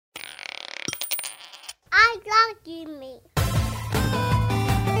talking me.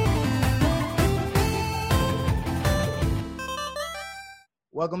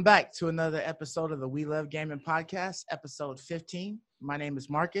 Welcome back to another episode of the We Love Gaming Podcast, episode 15. My name is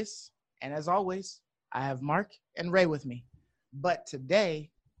Marcus, and as always, I have Mark and Ray with me. But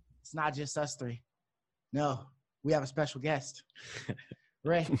today, it's not just us three. No, we have a special guest.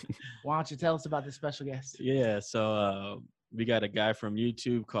 Ray, why don't you tell us about this special guest? Yeah, so we got a guy from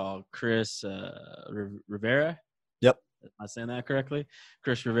YouTube called Chris Rivera. Yep. Am I saying that correctly?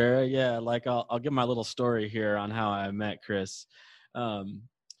 Chris Rivera. Yeah, like I'll give my little story here on how I met Chris.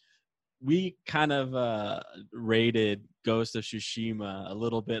 We kind of rated Ghost of Tsushima a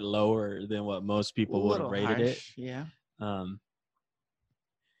little bit lower than what most people would have rated harsh, it. Yeah.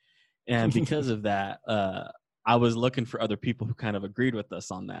 And because of that, I was looking for other people who kind of agreed with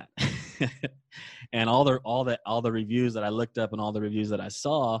us on that. And all the reviews that I looked up and all the reviews that I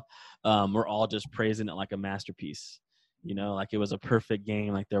saw were all just praising it like a masterpiece. You know, like it was a perfect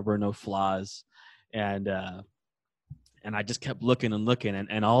game, like there were no flaws. And I just kept looking and looking,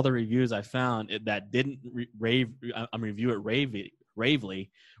 and all the reviews I found that didn't review it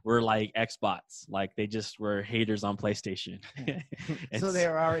ravely were like Xbox, like they just were haters on PlayStation. So they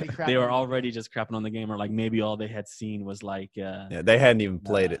were already crapping. They were already just crapping on the game, or like maybe all they had seen was like they hadn't even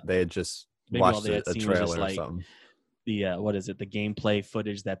played it. They had just watched a trailer or like something. The the gameplay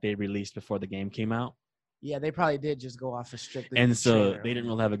footage that they released before the game came out. Yeah, they probably did just go off of strictly. And so trailer. they didn't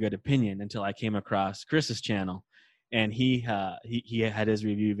really have a good opinion until I came across Chris's channel. And he had his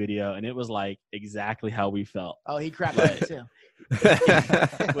review video, and it was like exactly how we felt. Oh, he crapped on it too.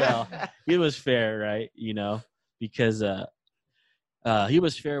 Well, it was fair, right? You know, because he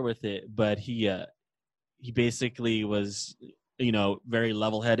was fair with it, but he basically was, you know, very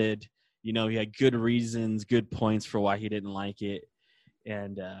level-headed. You know, he had good reasons, good points for why he didn't like it,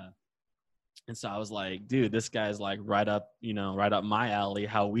 and so I was like, dude, this guy's like right up my alley.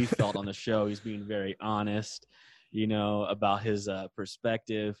 How we felt on the show. He's being very honest, you know, about his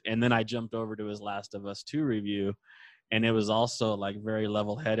perspective. And then I jumped over to his Last of Us 2 review, and it was also like very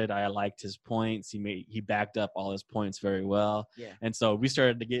level-headed. I liked his points. He backed up all his points very well. Yeah. And so we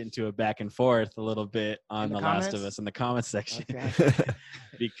started to get into a back and forth a little bit on the Last of Us in the comments section. Okay.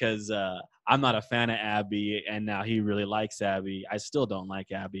 Because I'm not a fan of Abby, and now he really likes Abby. I still don't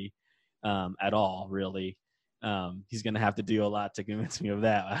like Abby at all, really. He's going to have to do a lot to convince me of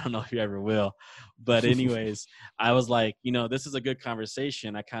that. I don't know if he ever will. But anyways, I was like, you know, this is a good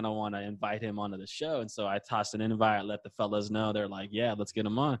conversation. I kind of want to invite him onto the show. And so I tossed an invite, let the fellas know. They're like, yeah, let's get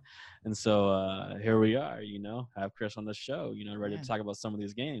him on. And so here we are, you know, have Chris on the show, you know, ready to talk about some of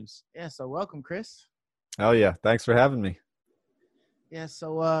these games. Yeah, so welcome, Chris. Oh, yeah. Thanks for having me. Yeah,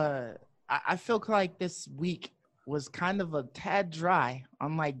 so I feel like this week was kind of a tad dry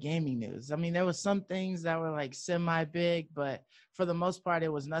on like gaming news. I mean, there was some things that were like semi-big, but for the most part, it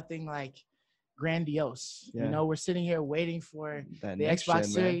was nothing like grandiose. Yeah. You know, we're sitting here waiting for the Xbox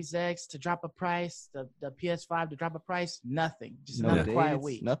Series X to drop a price, the PS5 to drop a price. Nothing. Just another quiet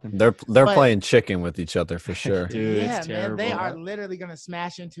week. Nothing. They're playing chicken with each other for sure. Dude, yeah, it's terrible. Man, they are literally gonna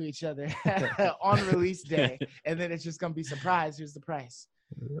smash into each other on release day, and then it's just gonna be surprise. Here's the price.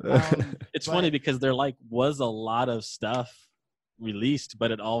 It's funny because there like was a lot of stuff released, but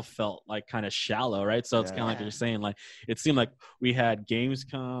it all felt like kind of shallow, right? So it's kind of like you're saying, like it seemed like we had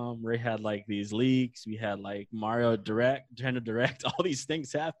Gamescom, we had like these leaks, we had like Mario Direct, Nintendo Direct, all these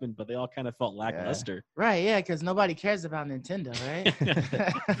things happened, but they all kind of felt lackluster. Right, yeah, because nobody cares about Nintendo, right?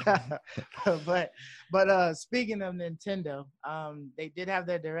 but speaking of Nintendo, they did have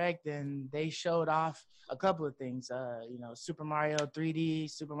their Direct, and they showed off a couple of things. You know, Super Mario 3D,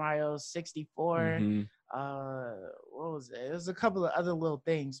 Super Mario 64. Mm-hmm. What was it? It was a couple of other little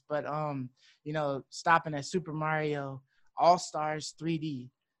things, but you know, stopping at Super Mario All-Stars 3D.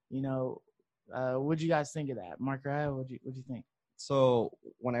 You know, what'd you guys think of that, Mark? What'd you think? So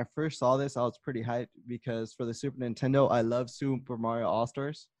when I first saw this, I was pretty hyped because for the Super Nintendo, I love Super Mario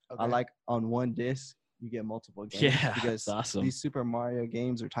All-Stars. Okay. I like on one disc you get multiple games. Yeah, because that's awesome. These Super Mario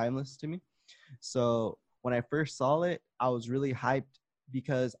games are timeless to me. So when I first saw it, I was really hyped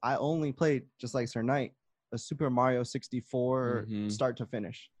because I only played, just like Sir Knight, a Super Mario 64 start to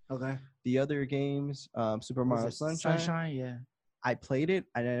finish. Okay. The other games, Super Mario Sunshine, yeah. I played it.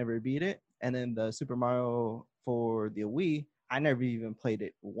 I never beat it. And then the Super Mario for the Wii, I never even played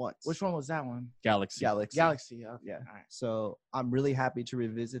it once. Which one was that one? Galaxy. Okay. Yeah. All right. So I'm really happy to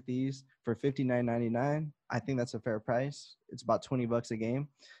revisit these for $59.99. I think that's a fair price. It's about $20 a game.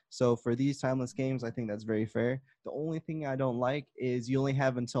 So for these timeless games, I think that's very fair. The only thing I don't like is you only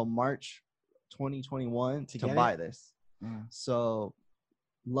have until March 2021 to buy this. So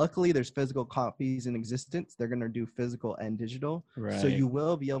Luckily, there's physical copies in existence. They're gonna do physical and digital, Right. so you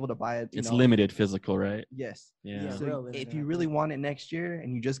will be able to buy it. It's limited physical, right? Yes. Yeah. So real limited, if you I really think. want it next year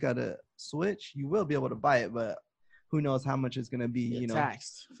and you just gotta switch, you will be able to buy it. But who knows how much it's gonna be? Get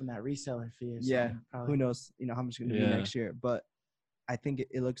taxed from that reseller fee. Or Yeah. something, probably. Who knows? How much it's gonna be next year? But I think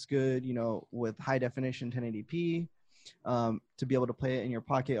it looks good. With high definition 1080p. To be able to play it in your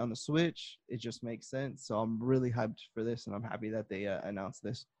pocket on the Switch, it just makes sense. So I'm really hyped for this, and I'm happy that they announced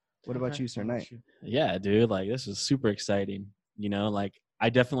this. What about you, Sir Knight? Yeah, dude, like this is super exciting. Like I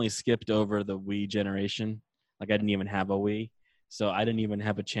definitely skipped over the Wii generation. Like I didn't even have a Wii, so I didn't even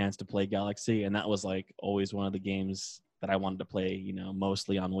have a chance to play Galaxy, and that was like always one of the games that I wanted to play.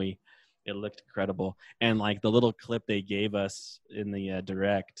 Mostly on Wii. It looked incredible, and like the little clip they gave us in the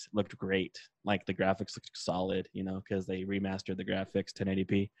direct looked great. Like the graphics looked solid, because they remastered the graphics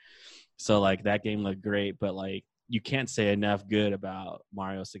 1080p. So like that game looked great, but like you can't say enough good about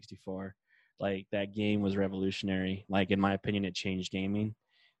Mario 64. Like that game was revolutionary. Like in my opinion, it changed gaming.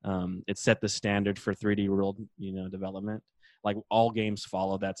 It set the standard for 3D world, development. Like all games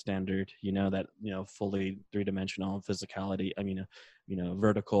follow that standard, that fully three-dimensional physicality. I mean,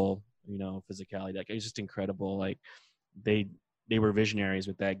 vertical, physicality. Like it's just incredible. Like they were visionaries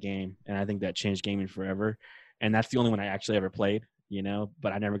with that game, and I think that changed gaming forever. And that's the only one I actually ever played.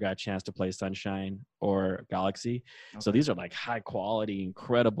 But I never got a chance to play Sunshine or Galaxy. Okay. So these are like high quality,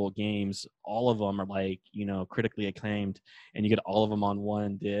 incredible games. All of them are like, critically acclaimed, and you get all of them on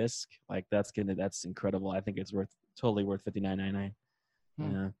one disc. Like that's incredible. I think it's totally worth $59.99.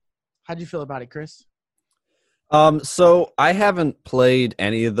 Yeah. How'd you feel about it, Chris? So I haven't played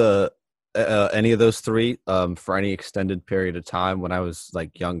any of those three for any extended period of time. When I was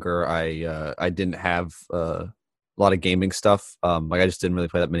like younger, I didn't have a lot of gaming stuff. Like I just didn't really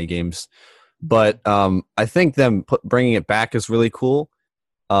play that many games. But I think them bringing it back is really cool.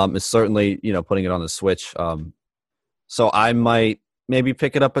 It's certainly putting it on the Switch. So I might maybe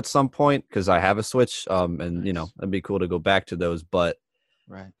pick it up at some point because I have a Switch. And Nice. it'd be cool to go back to those. But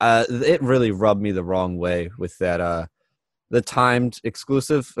right, it really rubbed me the wrong way with that. The timed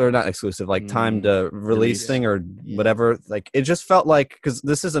exclusive or not exclusive, like timed release thing or whatever. Like it just felt like, because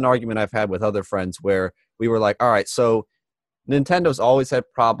this is an argument I've had with other friends where we were like, all right, so Nintendo's always had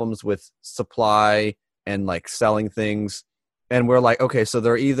problems with supply and like selling things. And we're like, okay, so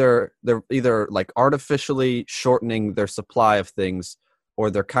they're either like artificially shortening their supply of things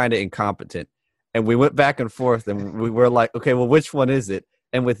or they're kind of incompetent. And we went back and forth and we were like, okay, well, which one is it?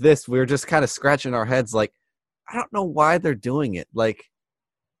 And with this, we were just kind of scratching our heads like, I don't know why they're doing it. Like,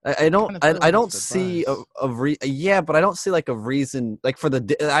 I don't see but I don't see like a reason. Like for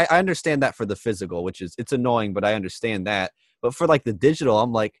I understand that for the physical, which is it's annoying, but I understand that. But for like the digital,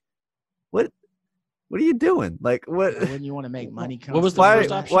 I'm like, what are you doing? Like, what? When you want to make money, what was the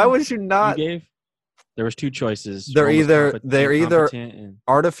first option? Why would you not? You gave? There was two choices. They're either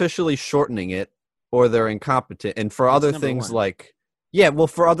artificially shortening it, or they're incompetent. And for other things like,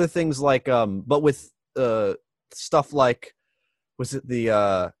 but with stuff like, was it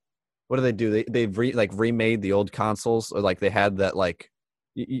the what do they do? They've remade the old consoles, or like they had that like,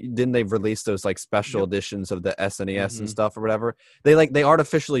 didn't they release those like special editions of the SNES and stuff or whatever? They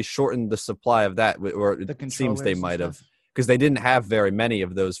artificially shortened the supply of that, or it seems they might have, because they didn't have very many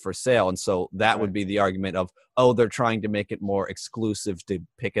of those for sale, and so that would be the argument of, oh, they're trying to make it more exclusive to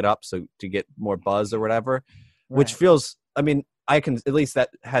pick it up, so to get more buzz or whatever, which feels, I mean, I can, at least that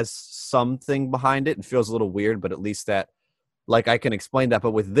has something behind it. It feels a little weird, but at least that, like, I can explain that.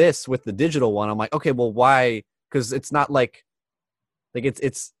 But with the digital one, I'm like, okay, well, why? Because it's not like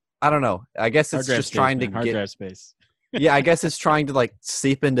it's I don't know. I guess it's just trying to hard drive space. Yeah, I guess it's trying to like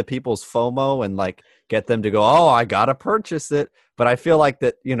seep into people's FOMO and like get them to go, oh, I gotta purchase it. But I feel like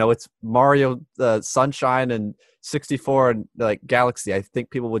that, it's Mario Sunshine and 64 and like Galaxy. I think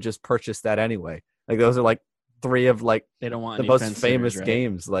people would just purchase that anyway. Like those are like three of like they don't want the most famous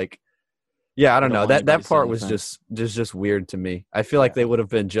games. Like, yeah, I don't know. That part was just weird to me. I feel like they would have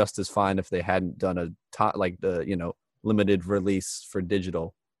been just as fine if they hadn't done the limited release for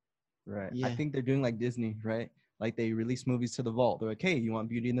digital. Right. Yeah. I think they're doing like Disney, right? Like they release movies to the vault. They're like, hey, you want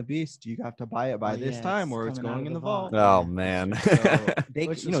Beauty and the Beast? You have to buy it by this time, or it's going in the vault. Oh man. So they,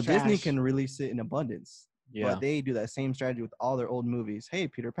 Disney can release it in abundance. Yeah. But they do that same strategy with all their old movies. Hey,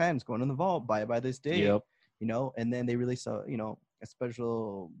 Peter Pan's going in the vault. Buy it by this date. Yep. And then they release a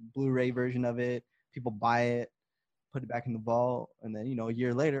special Blu-ray version of it. People buy it, put it back in the vault, and then a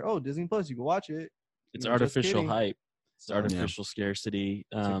year later, oh, Disney Plus, you can watch it. It's artificial hype. It's artificial scarcity.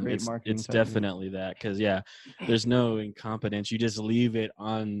 great marketing It's technique. definitely that because there's no incompetence. You just leave it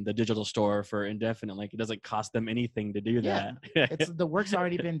on the digital store for indefinite. Like it doesn't cost them anything to do Yeah. that. The work's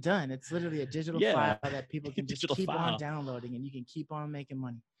already been done. It's literally a digital Yeah. file that people can just Digital keep file. on downloading, and you can keep on making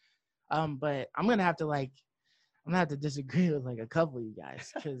money. But I'm gonna have to disagree with like a couple of you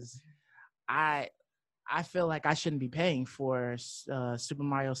guys because I feel like I shouldn't be paying for Super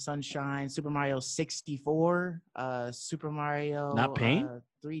Mario Sunshine, Super Mario 64, Super Mario Not paying?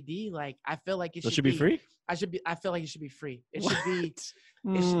 3D. Like I feel like it That should be free. I feel like it should be free. It What? should be.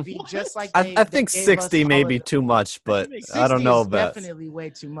 It should be just like I think they gave 60 us may all be of too much, but think I don't 60 know is about. definitely way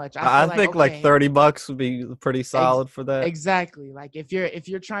too much. I feel think like okay, $30 would be pretty solid for that. Exactly. Like if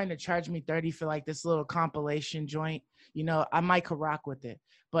you're trying to charge me 30 for like this little compilation joint, I might could rock with it.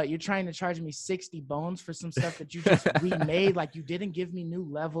 But you're trying to charge me 60 bones for some stuff that you just remade. Like you didn't give me new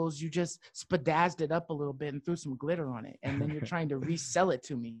levels. You just spadazzed it up a little bit and threw some glitter on it. And then you're trying to resell it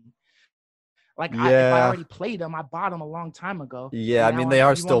to me. Like if I already played them, I bought them a long time ago. Yeah, I mean they are you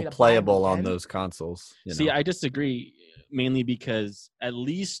want still me to buy 'em playable on again? those consoles. See, I disagree mainly because at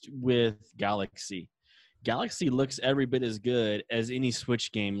least with Galaxy looks every bit as good as any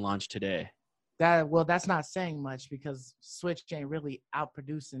Switch game launched today. That's not saying much because Switch ain't really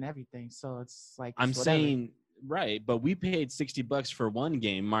outproducing everything. So it's like I'm whatever. saying right, but we paid $60 for one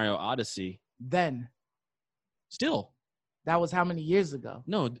game, Mario Odyssey. Then Still, that was how many years ago?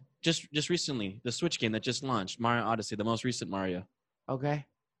 no, just recently, the Switch game that just launched, Mario Odyssey, the most recent Mario. Okay.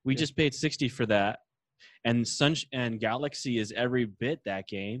 We just paid $60 for that, and and Galaxy is every bit that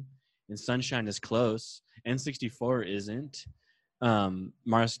game, and Sunshine is close. N64 isn't.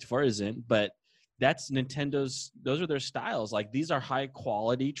 Mario 64 isn't, but that's Nintendo's. Those are their styles. Like these are high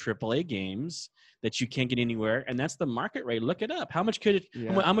quality AAA games that you can't get anywhere, and that's the market rate. Look it up. How much could it?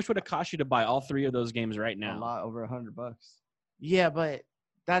 Yeah. How much would it cost you to buy all three of those games right now? A lot, over $100. Yeah, but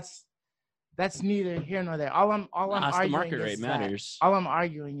that's neither here nor there. All I'm That's arguing the market is rate matters. all I'm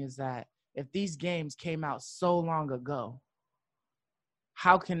arguing is that if these games came out so long ago,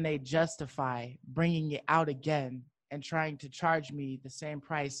 how can they justify bringing it out again and trying to charge me the same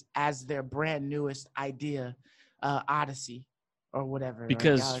price as their brand newest idea, Odyssey or whatever?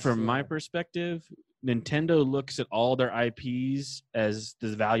 Because from my perspective, Nintendo looks at all their IPs as the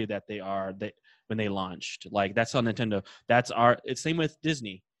value that they are when they launched. Like that's on Nintendo. It's same with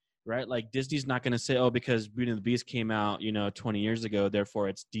Disney, right? Like Disney's not going to say, oh, because Beauty and the Beast came out, 20 years ago, therefore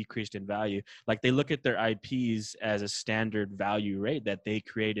it's decreased in value. Like they look at their IPs as a standard value rate that they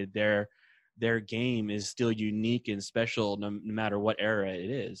created. Their game is still unique and special no matter what era it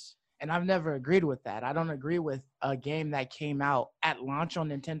is. And I've never agreed with that. I don't agree with a game that came out at launch on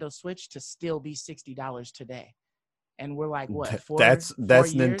Nintendo Switch to still be $60 today. And we're like, what? That's 4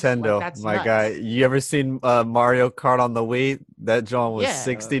 years? Nintendo, Like, that's my nuts. guy. You ever seen Mario Kart on the Wii? That joint was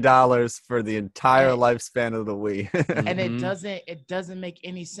 $60 for the entire lifespan of the Wii. And it doesn't make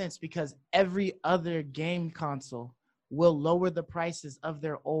any sense because every other game console will lower the prices of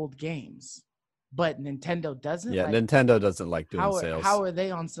their old games. But Nintendo doesn't. Yeah, Nintendo doesn't like doing sales. How are they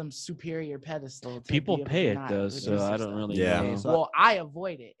on some superior pedestal? People pay it though, so I don't really know. Well, I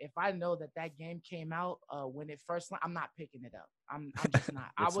avoid it. If I know that game came out when it first, I'm not picking it up. I'm just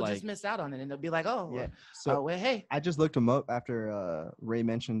not. I will just miss out on it, and they'll be like, oh, yeah. So hey, I just looked them up after Ray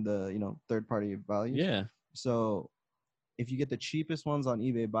mentioned the third party values. Yeah. So if you get the cheapest ones on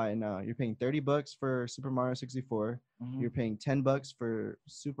eBay, buy it now. You're paying $30 for Super Mario 64. Mm-hmm. You're paying $10 for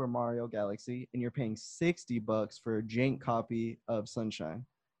Super Mario Galaxy, and you're paying $60 for a jank copy of Sunshine.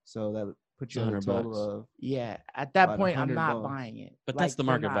 So that puts you at a total of At that point, I'm not buying it. But that's the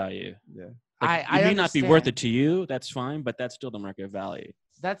market value. Yeah, like, it may not be worth it to you. That's fine, but that's still the market value.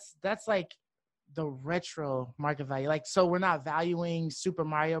 That's like the retro market value. Like, so we're not valuing Super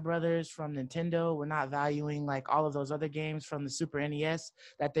Mario Brothers from Nintendo. We're not valuing like all of those other games from the Super NES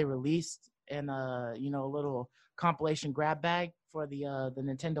that they released in a little compilation grab bag for the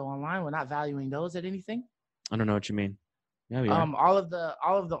Nintendo Online. We're not valuing those at anything. I don't know what you mean. Yeah, we are. All of the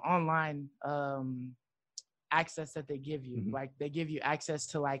online access that they give you, like they give you access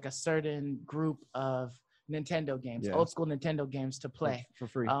to like a certain group of Nintendo games, old school Nintendo games to play for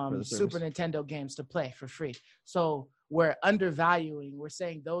free, Super Nintendo games to play for free. So we're undervaluing. We're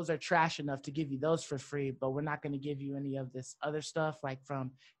saying those are trash enough to give you those for free, but we're not going to give you any of this other stuff like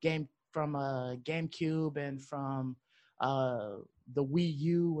from GameCube and from the Wii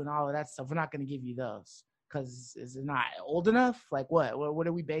U and all of that stuff. We're not going to give you those because is it not old enough? Like what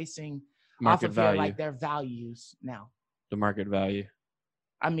are we basing market off of value? Here, like their values now? The market value.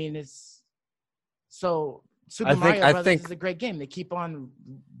 I mean, it's. So Super Mario Brothers is a great game. They keep on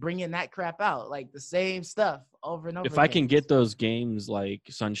bringing that crap out, like the same stuff over and over. If I can again. get those games like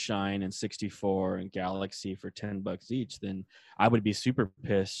Sunshine and 64 and Galaxy for $10 each, then I would be super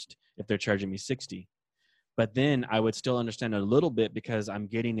pissed if they're charging me 60. But then I would still understand a little bit because I'm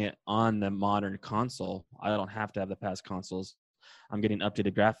getting it on the modern console. I don't have to have the past consoles. I'm getting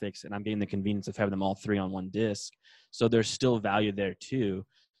updated graphics, and I'm getting the convenience of having them all three on one disc. So there's still value there too.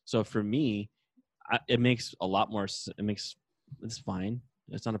 So for me, it makes a lot more. It's fine.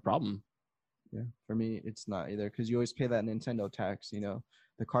 It's not a problem. Yeah, for me, it's not either because you always pay that Nintendo tax.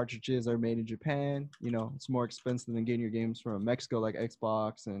 The cartridges are made in Japan. It's more expensive than getting your games from Mexico, like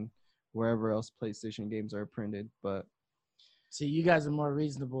Xbox and wherever else PlayStation games are printed. But see, you guys are more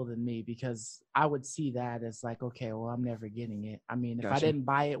reasonable than me because I would see that as like, okay, well, I'm never getting it. I mean, if I didn't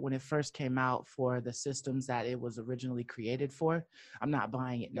buy it when it first came out for the systems that it was originally created for, I'm not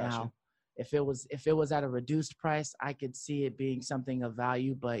buying it now. If it was at a reduced price, I could see it being something of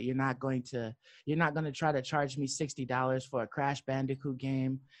value, but you're not going to try to charge me $60 for a Crash Bandicoot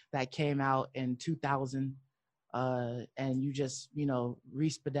game that came out in 2000. And you just,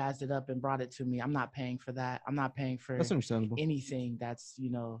 re-spadazzed it up and brought it to me. I'm not paying for that. I'm not paying for that's understandable. anything that's,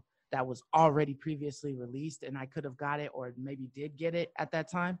 that was already previously released and I could have got it or maybe did get it at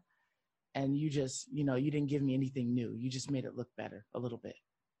that time. And you just, you didn't give me anything new. You just made it look better a little bit.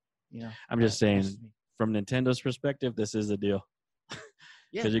 I'm just saying, from Nintendo's perspective, this is a deal.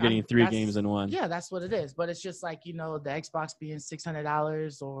 Because you're getting three games in one. Yeah, that's what it is. But it's just like, the Xbox being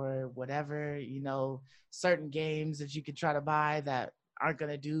 $600 or whatever, certain games that you could try to buy that aren't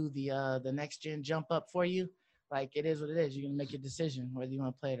going to do the next gen jump up for you. Like, it is what it is. You're going to make your decision whether you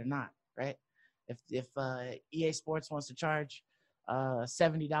want to play it or not, right? If EA Sports wants to charge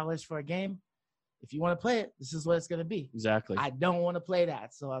 $70 for a game, if you want to play it, this is what it's going to be. Exactly. I don't want to play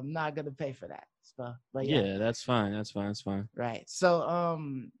that, so I'm not going to pay for that. So, but yeah, that's fine. That's fine. Right. So,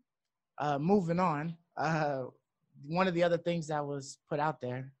 moving on. One of the other things that was put out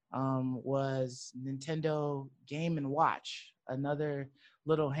there was Nintendo Game & Watch, another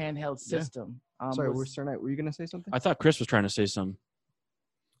little handheld system. Sorry, Sir Knight, were you gonna say something? I thought Chris was trying to say something.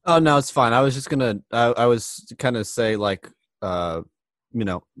 Oh no, it's fine. I was just gonna. I was kind of say like,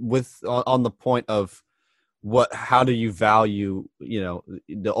 with on the point of how do you value,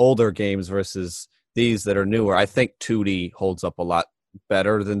 the older games versus these that are newer. I think 2D holds up a lot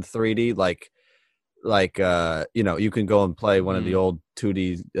better than 3D. Like you can go and play one of the old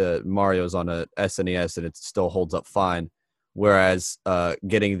 2D Marios on a SNES and it still holds up fine. Whereas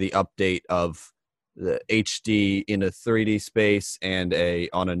getting the update of the HD in a 3D space and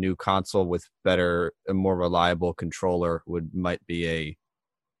on a new console with better and more reliable controller might be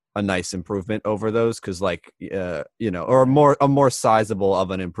a nice improvement over those, because or a more sizable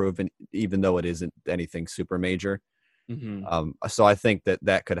of an improvement, even though it isn't anything super major. So I think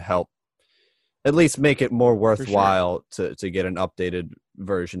that could help at least make it more worthwhile to get an updated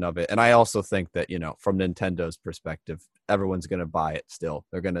version of it. And I also think that, from Nintendo's perspective, everyone's going to buy it still.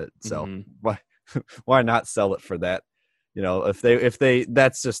 They're going to sell. Why not sell it for that? If they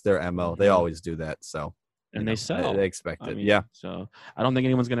that's just their MO. They always do that. So, and they sell. They expect it. Yeah. So I don't think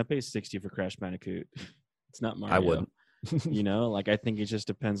anyone's going to pay 60 for Crash Bandicoot. It's not Mario. I wouldn't. I think it just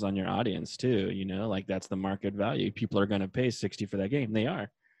depends on your audience too. That's the market value. People are going to pay 60 for that game. They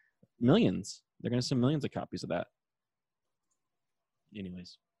are. Millions. They're going to sell millions of copies of that.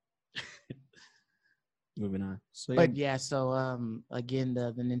 Anyways. Moving on. So again,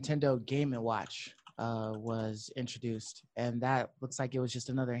 the Nintendo Game & Watch was introduced, and that looks like it was just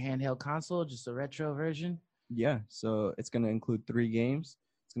another handheld console, just a retro version. Yeah, so it's going to include 3 games.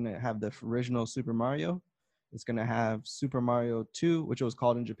 It's going to have the original Super Mario. It's going to have Super Mario 2, which it was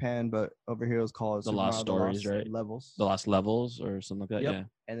called in Japan, but over here it was called The Lost Stories, right? Levels. The Lost Levels or something like that, yep. Yeah.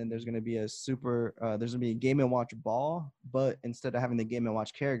 And then there's going to be there's going to be a Game & Watch ball, but instead of having the Game &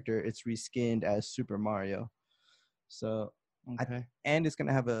 Watch character, it's reskinned as Super Mario. So, okay. And it's going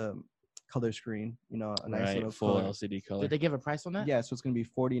to have a color screen, a nice little full color. LCD color. Did they give a price on that? Yeah, so it's going to be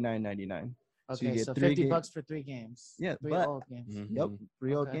 $49.99. Okay, so $50 for 3 games. Yeah, 3 old games. Yep,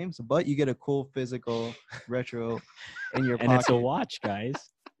 3 old games. But you get a cool physical retro in your pocket. And it's a watch, guys.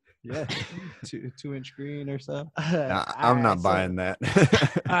 Yeah, 2-inch screen or so. I'm not buying that.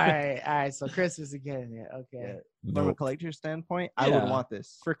 all right. So Chris is getting it. Okay. Yeah. From a collector's standpoint, I would want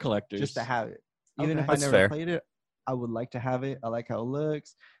this for collectors just to have it. Even if I never played it, I would like to have it. I like how it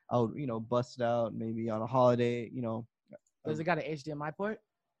looks. I would, bust it out maybe on a holiday. Does it got an HDMI port?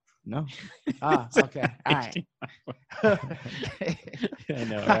 No. Okay. All right. I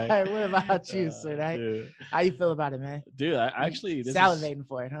know, right? All right, what about you, sir? Right? How you feel about it, man? Dude, I actually salivating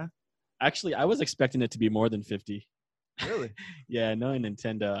for it, huh? Actually, I was expecting it to be more than 50. Really? Yeah, knowing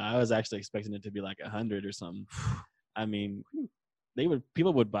Nintendo, I was actually expecting it to be like 100 or something. I mean,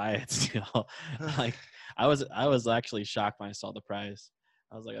 people would buy it still. Like I was actually shocked when I saw the price.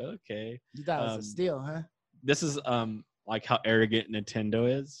 I was like, okay. You thought it was a steal, huh? This is like how arrogant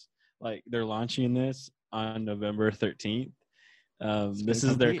Nintendo is. Like they're launching this on November 13th. This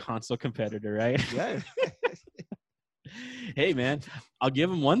is their console competitor, right? Yeah. Hey man, I'll give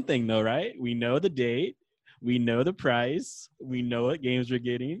them one thing though, right? We know the date, we know the price, we know what games we're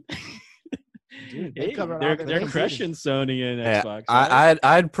getting. Dude, hey, covered all they're the they're bases. crushing Sony and Yeah, Xbox. Right?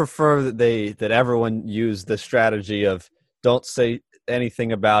 I'd prefer that everyone use the strategy of don't say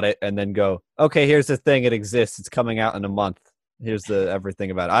anything about it and then go, okay, here's the thing, it exists, it's coming out in a month. Here's the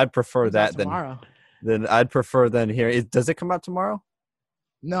everything about it. I'd prefer Comes that out tomorrow. than I'd prefer than here. Does it come out tomorrow?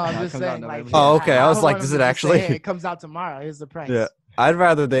 No, I'm No, it just comes out saying. Like, November. Oh, okay. I was don't like, want does them it to just say, actually? hey, it comes out tomorrow. Here's the price. Yeah, I'd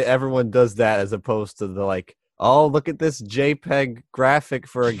rather that everyone does that as opposed to the like, oh, look at this JPEG graphic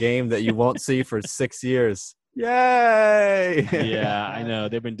for a game that you won't see for 6 years. Yay! Yeah, I know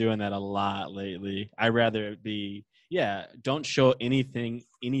they've been doing that a lot lately. I'd rather it be, don't show anything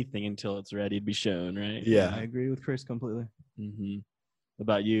until it's ready to be shown, right? Yeah. I agree with Chris completely. Mm-hmm.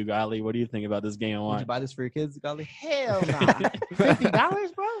 About you, Golly? What do you think about this game? Would you buy this for your kids, Golly? Hell no. Nah.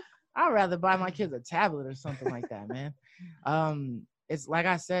 $50, bro? I'd rather buy my kids a tablet or something like that, man. It's like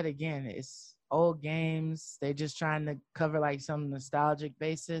I said again, it's old games. They're just trying to cover like some nostalgic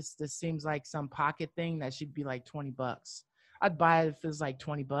basis. This seems like some pocket thing that should be like $20. I'd buy it if it was like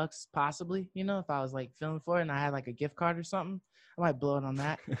 $20, possibly, if I was like feeling for it and I had like a gift card or something. I might blow it on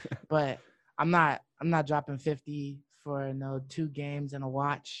that. But I'm not dropping 50 for 2 games and a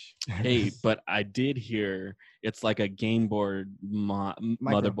watch. Hey, but I did hear it's like a game board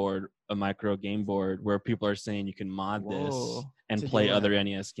motherboard, a micro game board where people are saying you can mod this and play other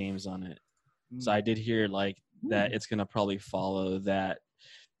NES games on it. So I did hear like that it's going to probably follow that,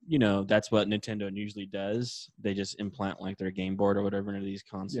 that's what Nintendo usually does. They just implant like their game board or whatever into these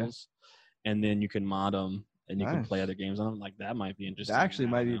consoles, and then you can mod them and you can play other games on them. Like that might be interesting. That actually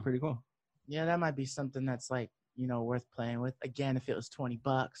might be pretty cool. Yeah, that might be something that's like, worth playing with. Again, if it was $20.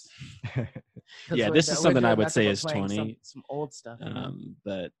 Yeah, this is something I would say is 20. Some old stuff.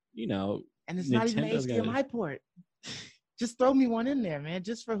 But and it's not even an HDMI port. Just throw me one in there, man,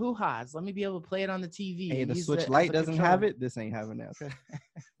 just for hoo-has. Let me be able to play it on the TV. Hey, the Switch Lite doesn't have it. This ain't having it. Okay.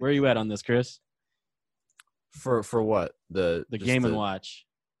 Where are you at on this, Chris? For what? The Game and Watch.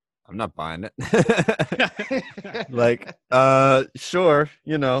 I'm not buying it. Like, sure,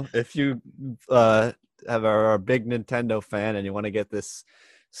 if you are a big Nintendo fan and you want to get this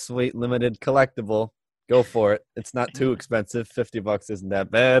sweet limited collectible, go for it. It's not too expensive. $50 isn't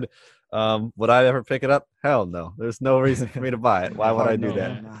that bad. Would I ever pick it up? Hell no. There's no reason for me to buy it. Why would I do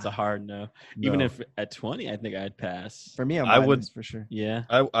that? It's a hard no. Even if at 20, I think I'd pass. For me, I would for sure. Yeah,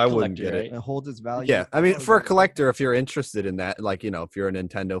 I wouldn't get it. It holds its value. Yeah, I mean, for a collector, if you're interested in that, like if you're a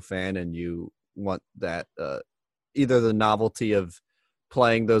Nintendo fan and you want that, either the novelty of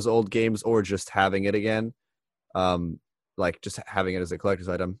playing those old games or just having it again, like just having it as a collector's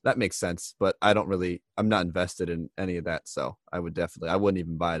item, that makes sense. But I'm not invested in any of that, so I wouldn't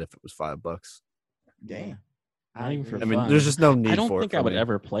even buy it if it was $5. Damn. Not even for I mean, fun. there's just no need for it. I don't think I would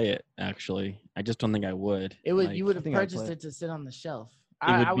ever play it. Actually, I just don't think I would. You would have purchased it to sit on the shelf.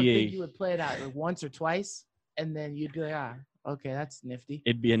 I would think you would play it out once or twice, and then you'd be like, okay, that's nifty.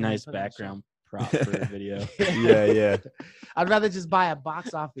 It'd be a nice background prop for a video. Yeah. I'd rather just buy a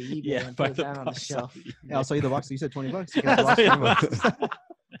box off of eBay and put that on the shelf. Yeah, I'll sell you the box. You said $20. You can have the box.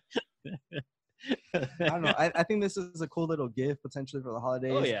 I don't know. I think this is a cool little gift potentially for the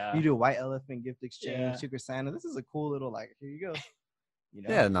holidays. Oh, yeah. You do a white elephant gift exchange, Secret Santa. This is a cool little here you go.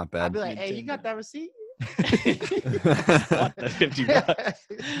 Yeah, not bad. I'd be like, hey, you got that receipt?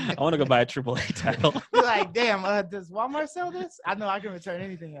 $50. I want to go buy a AAA title. You're like, damn, does Walmart sell this? I know I can return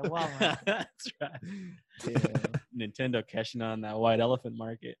anything at Walmart. That's right. Yeah. Nintendo cashing on that white elephant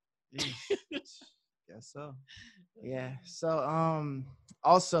market. Guess so. Yeah. So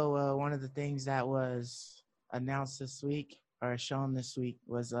also one of the things that was announced this week or shown this week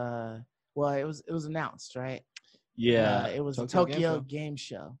was it was announced, right? Yeah. It was Tokyo Game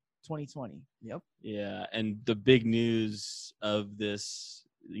Show 2020. Yep. Yeah, and the big news of this,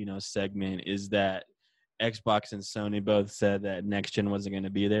 segment is that Xbox and Sony both said that next gen wasn't going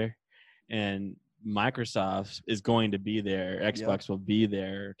to be there, and Microsoft is going to be there. Xbox will be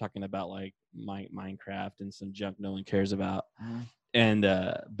there, talking about like Minecraft and some junk no one cares about. Mm-hmm. And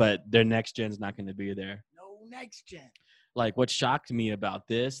but their next gen's not going to be there. No next gen. Like what shocked me about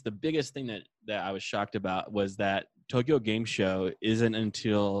this, the biggest thing that I was shocked about was that Tokyo Game Show isn't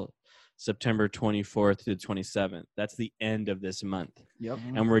until September 24th to the 27th. That's the end of this month. Yep.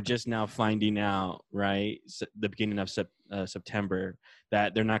 And we're just now finding out, right, the beginning of September,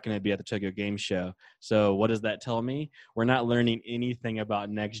 that they're not going to be at the Tokyo Game Show. So what does that tell me? We're not learning anything about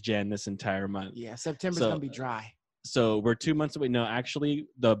next gen this entire month. Yeah, September's going to be dry. So we're 2 months away. No, actually,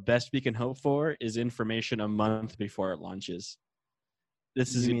 the best we can hope for is information a month before it launches.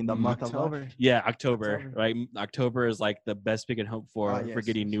 You mean the month of October? Yeah, October, right? October is like the best we can hope for Yes,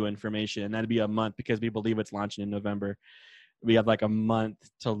 getting new information. And that'd be a month because we believe it's launching in November. We have like a month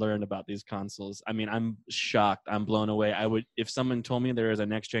to learn about these consoles. I mean, I'm shocked. I'm blown away. If someone told me there is a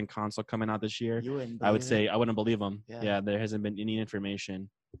next gen console coming out this year, I would say I wouldn't believe them. Yeah, there hasn't been any information.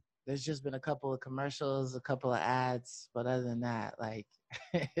 There's just been a couple of commercials, a couple of ads, but other than that, like,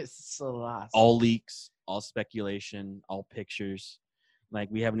 it's so lost. All leaks, all speculation, all pictures. Like,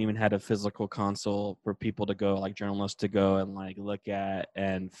 we haven't even had a physical console for people to go, like journalists to go and like look at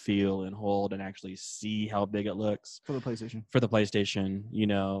and feel and hold and actually see how big it looks for the PlayStation.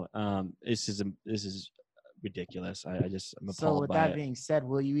 This is ridiculous. I'm appalled. So with by that it. being said,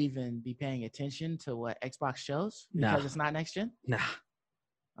 will you even be paying attention to what Xbox shows because it's not next gen? Nah.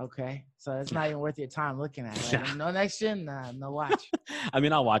 Okay, so it's not even worth your time looking at it. Like, no next gen, no watch. I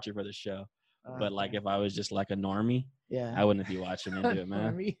mean, I'll watch it for the show, but like if I was just like a normie, I wouldn't be watching into it,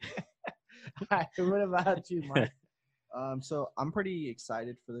 man. All right, what about you, Mark? So I'm pretty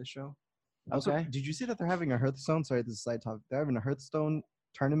excited for this show. Okay. Also, did you see that they're having a Hearthstone? Sorry, this is a side topic. They're having a Hearthstone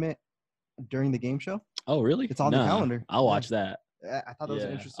tournament during the game show. Oh, really? It's on the calendar. I'll watch that. I thought that was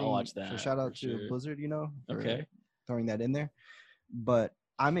interesting. I'll watch that. So shout out to Blizzard, for okay, throwing that in there. But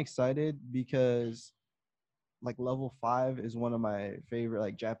I'm excited because like Level 5 is one of my favorite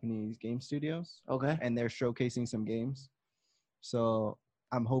like Japanese game studios. Okay. And they're showcasing some games. So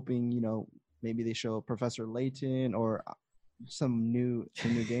I'm hoping, maybe they show Professor Layton or some new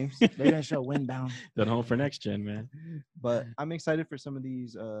games. They're gonna show Windbound. Don't hope for next gen, man. But I'm excited for some of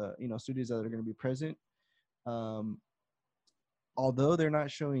these studios that are gonna be present. Although they're not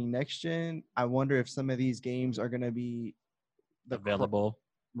showing next gen, I wonder if some of these games are gonna be available.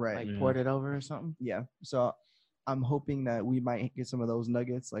 Right. Like ported over or something? Yeah. So I'm hoping that we might get some of those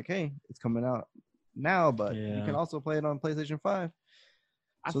nuggets. Like, hey, it's coming out now, but you can also play it on PlayStation 5.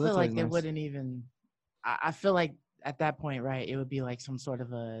 I feel like they wouldn't even. I feel like at that point, right, it would be like some sort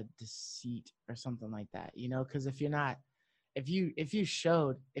of a deceit or something like that, because if you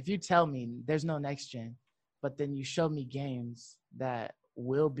tell me there's no next gen, but then you show me games that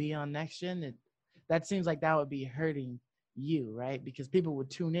will be on next gen, that seems like that would be hurting you, right? Because people would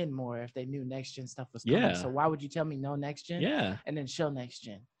tune in more if they knew next gen stuff was coming. So why would you tell me no next gen? Yeah. And then show next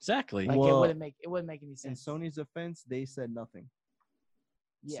gen? Exactly. Like, it wouldn't make any sense. In Sony's defense, they said nothing.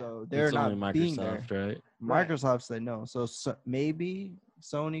 Yeah. So they're not Microsoft, being there. Right? Microsoft said no. So maybe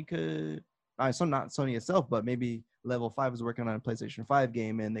Sony could. So not Sony itself, but maybe Level 5 is working on a PlayStation 5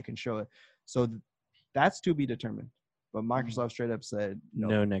 game and they can show it. So that's to be determined. But Microsoft straight up said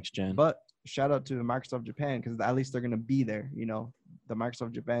no next gen. But shout out to Microsoft Japan because at least they're gonna be there. The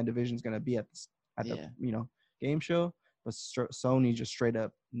Microsoft Japan division is gonna be at the game show, but Sony just straight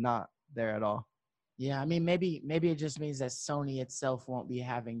up not there at all. Yeah, I mean maybe it just means that Sony itself won't be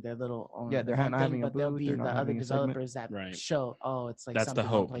having their little own. Yeah, they're not having a booth. But there'll be the other developers that show. Oh, it's like that's something the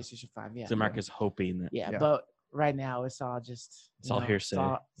hope. on PlayStation 5. Yeah. So Mark is hoping that. Yeah, but right now it's all just. It's all hearsay.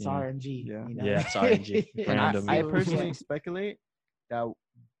 It's RNG. Yeah. It's RNG. I personally speculate that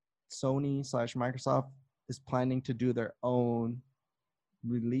Sony/Microsoft is planning to do their own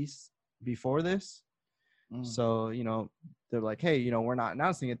release before this. So, they're like, hey, we're not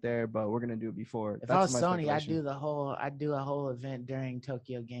announcing it there, but we're gonna do it before. If I was Sony, I'd do a whole event during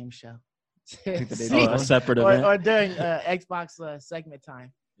Tokyo Game Show. A separate event, or during Xbox segment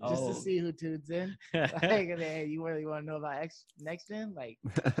time, just to see who tunes in. Like, hey, you really want to know about next gen? Like,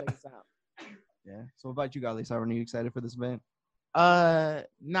 check this out. Yeah. So, what about you, guys? Are you excited for this event? Nah.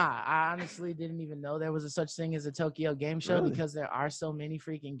 I honestly didn't even know there was a such thing as a Tokyo Game Show because there are so many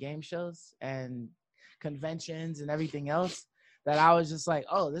freaking game shows and conventions and everything else that I was just like,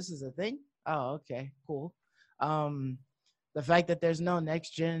 oh, this is a thing. Oh, okay, cool. The fact that there's no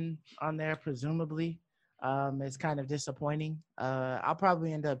next gen on there, presumably, is kind of disappointing. I'll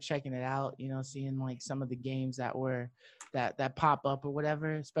probably end up checking it out, seeing like some of the games that pop up or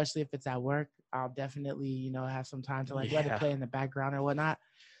whatever, especially if it's at work. I'll definitely, have some time to let it play in the background or whatnot.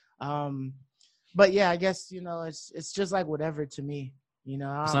 But yeah, I guess, it's just like whatever to me. It's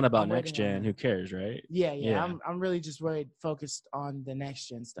not about next gen. Who cares, right? Yeah. I'm really just focused on the next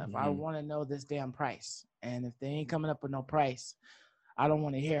gen stuff. I want to know this damn price, and if they ain't coming up with no price, I don't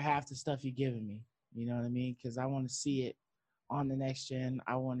want to hear half the stuff you're giving me. You know what I mean? Because I want to see it on the next gen.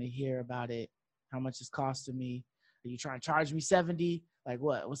 I want to hear about it. How much it's costing me? Are you trying to charge me 70? Like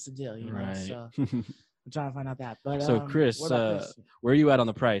what? What's the deal? You know. Right. So I'm trying to find out that. But So Chris, what about Chris? where are you at on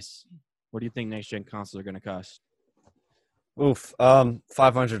the price? What do you think next gen consoles are going to cost? Oof.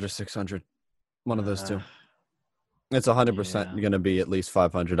 500 or 600. One of those two. It's 100% going to be at least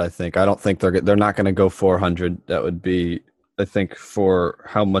 500. I think. I don't think they're not going to go 400. That would be, I think, for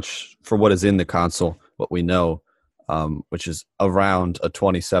how much for what is in the console, what we know, which is around a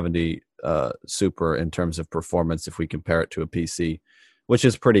 2070 Super in terms of performance if we compare it to a PC, which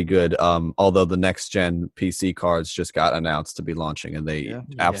is pretty good. Although the next gen PC cards just got announced to be launching, and they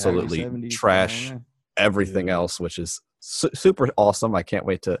absolutely trash everything else, which is super awesome. I can't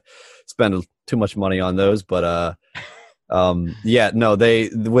wait to spend too much money on those, but they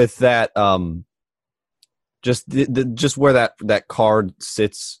with that just where that card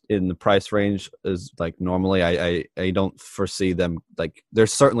sits in the price range is like normally I don't foresee them, like they're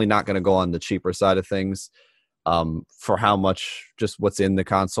certainly not going to go on the cheaper side of things for how much just what's in the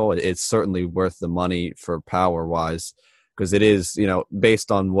console. It's certainly worth the money for power wise, because it is,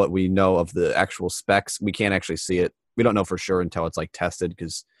 based on what we know of the actual specs, we can't actually see it. We don't know for sure until it's like tested,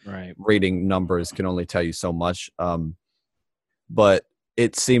 because reading numbers can only tell you so much. But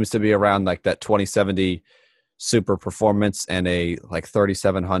it seems to be around like that 2070 Super performance and a like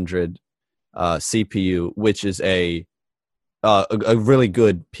 3700 CPU, which is a really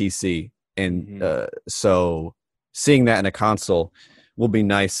good PC. And so seeing that in a console will be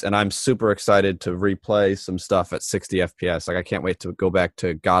nice. And I'm super excited to replay some stuff at 60 FPS. Like I can't wait to go back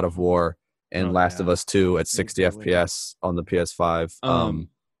to God of War and Last of Us 2 at 60 FPS on the PS5.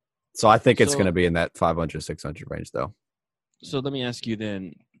 So I think it's going to be in that 500, 600 range though. So let me ask you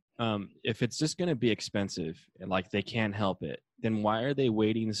then, if it's just going to be expensive and like they can't help it, then why are they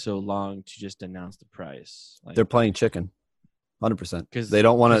waiting so long to just announce the price? Like, they're playing chicken, 100%. Because they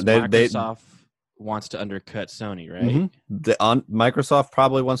don't want to. Microsoft wants to undercut Sony, right? Microsoft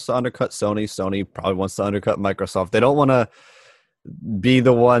probably wants to undercut Sony. Sony probably wants to undercut Microsoft. They don't want to be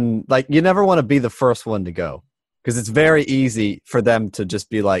the one. Like you never want to be the first one to go, because it's very easy for them to just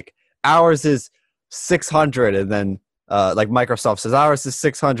be like, ours is 600, and then. Like Microsoft says ours is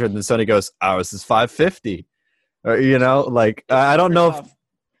 600, and then Sony goes ours is 550, or I don't know if.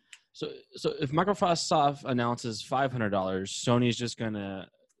 So if Microsoft announces $500, Sony's just gonna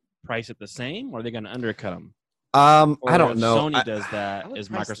price it the same, or are they gonna undercut them? I don't know. Sony does that. Is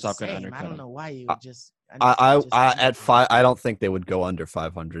Microsoft gonna undercut them? I don't know why you would just. At five, I don't think they would go under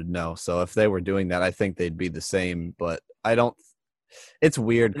 500. No. So if they were doing that, I think they'd be the same. But I don't. It's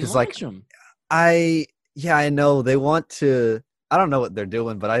weird because Yeah, I know they want to. I don't know what they're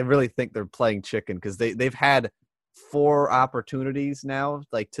doing, but I really think they're playing chicken, because they've had 4 opportunities now,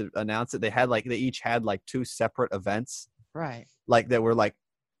 like to announce it. They each had like 2 separate events, right? Like there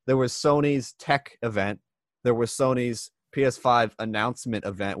was Sony's tech event, there was Sony's PS5 announcement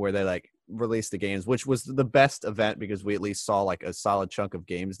event where they like released the games, which was the best event because we at least saw like a solid chunk of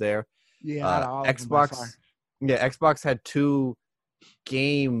games there. Yeah, Xbox. Yeah, Xbox had 2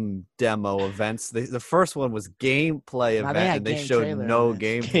 game demo events. The first one was gameplay event, and they showed no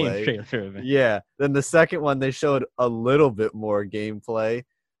gameplay. Yeah. Then the second one they showed a little bit more gameplay,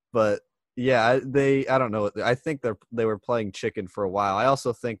 but yeah, I don't know. I think they were playing chicken for a while. I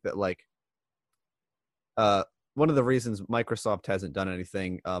also think that like one of the reasons Microsoft hasn't done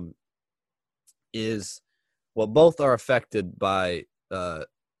anything is, well, both are affected by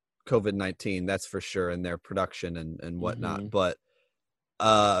COVID-19, that's for sure, in their production and whatnot, but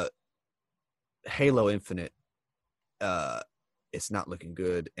Halo Infinite, it's not looking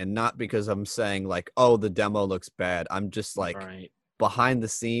good, and not because I'm saying like, oh, the demo looks bad. I'm just like, behind the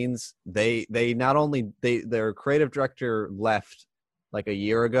scenes, they not only their creative director left like a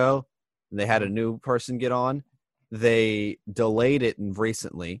year ago, and they had a new person get on. They delayed it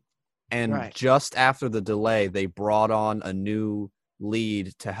recently, and just after the delay, they brought on a new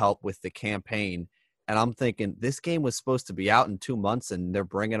lead to help with the campaign. And I'm thinking, this game was supposed to be out in 2 months, and they're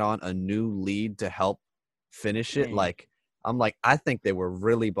bringing on a new lead to help finish it. Like, I'm like, I think they were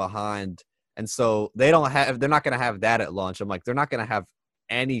really behind. And so they're not going to have that at launch. I'm like, they're not going to have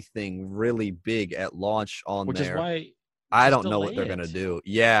anything really big at launch on Which there. Is why I don't know what they're going to do.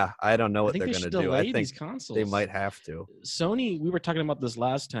 Yeah, I don't know what they're going to do. I think these consoles. They might have to. Sony, we were talking about this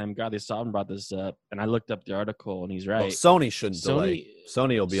last time. God, they saw him brought this up, and I looked up the article, and he's right. Well, Sony shouldn't delay.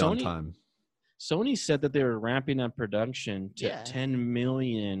 Sony will be on time. Sony said that they were ramping up production to 10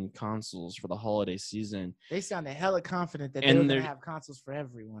 million consoles for the holiday season. They sounded hella confident that they were going to have consoles for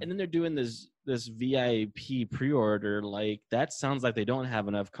everyone. And then they're doing this VIP pre-order. Like, that sounds like they don't have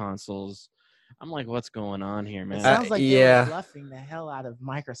enough consoles. I'm like, what's going on here, It man? sounds like they yeah. were bluffing the hell out of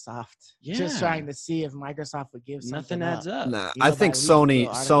Microsoft. Yeah. Just trying to see if Microsoft would give Nothing something adds up. Nah, You I know, by think leaking little Sony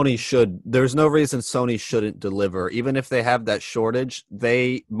articles. should. There's no reason Sony shouldn't deliver, even if they have that shortage.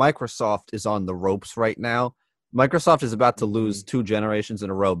 Microsoft is on the ropes right now. Microsoft is about to lose 2 generations in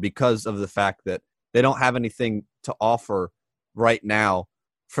a row because of the fact that they don't have anything to offer right now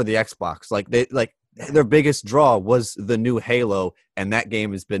for the Xbox. Their biggest draw was the new Halo, and that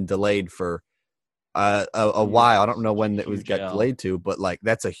game has been delayed for a while. I don't know when it was Huge got L. delayed to, but like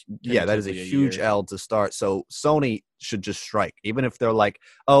that is a Tentatively a huge year. L to start. So Sony should just strike, even if they're like,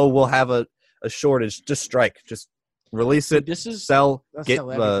 oh, we'll have a shortage. Just strike, just release it. This is Sell, They'll get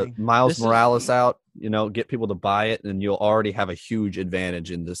sell everything. Miles This is- Morales out. Get people to buy it, and you'll already have a huge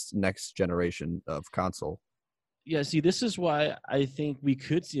advantage in this next generation of console. Yeah, see, this is why I think we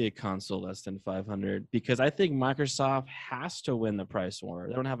could see a console less than 500 because I think Microsoft has to win the price war.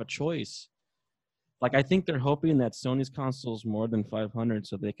 They don't have a choice. Like, I think they're hoping that Sony's console is more than 500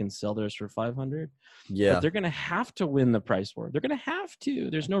 so they can sell theirs for 500. Yeah, But they're going to have to win the price war. They're going to have to.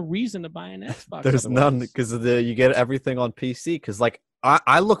 There's no reason to buy an Xbox. there's none otherwise. because you get everything on PC. Because like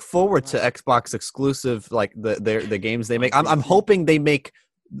I look forward to Xbox exclusive, like the games they make. I'm hoping they make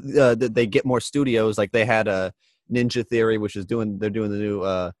that they get more studios. Like they had a Ninja Theory, which is they're doing the new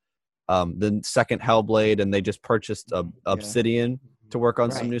the second Hellblade, and they just purchased Obsidian to work on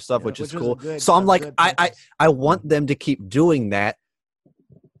some Right. new stuff, Yeah. which is was cool. a good- So I'm a like, good I purchase. want them to keep doing that,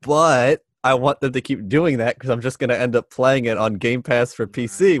 but I want them to keep doing that because I'm just going to end up playing it on Game Pass for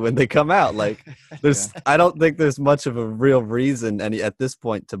PC when they come out. Like, I don't think there's much of a real reason at this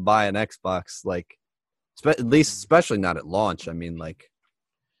point to buy an Xbox. Like, at least, especially not at launch. I mean, like,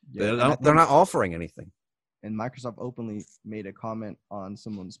 they're not offering anything. And Microsoft openly made a comment on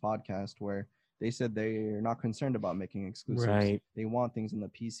someone's podcast where they said they're not concerned about making exclusives. Right. They want things on the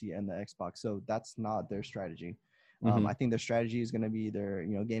PC and the Xbox. So that's not their strategy. Mhm. I think their strategy is going to be their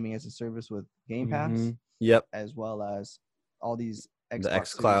gaming as a service with Game Pass, Mhm. Yep. as well as all these Xbox The Series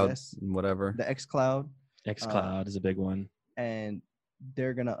xCloud S, and whatever. the xCloud, xCloud is a big one. and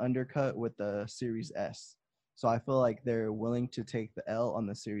they're going to undercut with the Series S. So I feel like they're willing to take the L on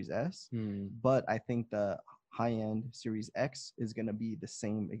the Series S, but I think the high-end Series X is going to be the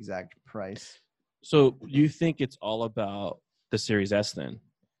same exact price. So you think it's all about the Series S then?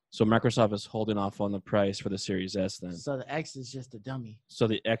 So Microsoft is holding off on the price for the Series S then. So the X is just a dummy. So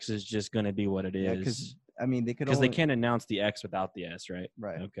the X is just going to be what it Yeah, is. because I mean they Because they can't announce the X without the S, right?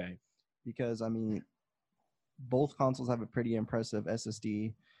 right. Okay. Because I mean, both consoles have a pretty impressive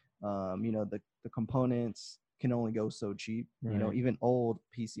SSD. The components can only go so cheap. Right. Even old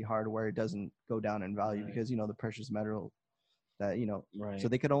PC hardware doesn't go down in value Right. because the precious metal that Right. So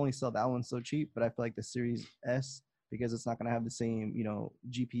they could only sell that one so cheap. But I feel like the Series S, because it's not going to have the same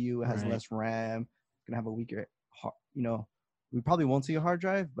GPU, it has Right. less RAM, it's going to have a weaker we probably won't see a hard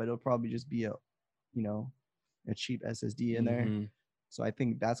drive, but it'll probably just be a cheap SSD in there. Mhm. So I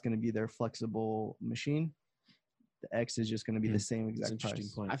think that's going to be their flexible machine. The X is just going to be the same That's an exact interesting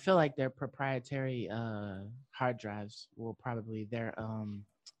price. point. I feel like their proprietary hard drives will probably their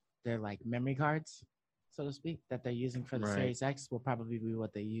like memory cards, so to speak, that they're using for the Right. Series X will probably be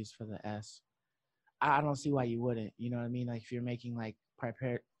what they use for the S. I don't see why you wouldn't. You know what I mean? Like if you're making like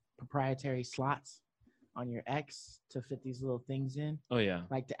proprietary slots on your X to fit these little things in, Oh, yeah.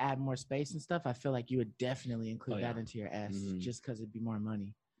 like to add more space and stuff, I feel like you would definitely include Oh, that yeah. into your S Mhm. just because it'd be more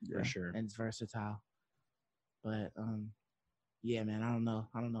money For sure. and it's versatile. But yeah, man, I don't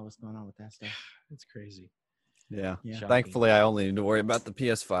know what's going on with that stuff. It's crazy. Yeah. Yeah. Thankfully, I only need to worry about the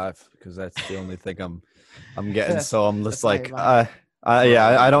PS5 because that's the only thing I'm getting. So I'm just That's why like, you're buying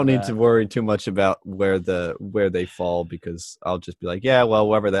I don't need that. to worry too much about where they fall because I'll just be like, yeah, well,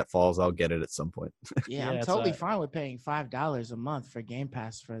 wherever that falls, I'll get it at some point. Yeah, Yeah, I'm it's totally fine with paying $5 a month for Game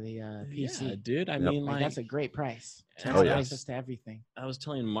Pass for the PC. Yeah, dude. I Yep. mean, Like like, that's a great price to Oh, have yeah. access to everything. I was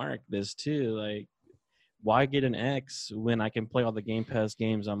telling Mark this too. Like, why get an X when I can play all the Game Pass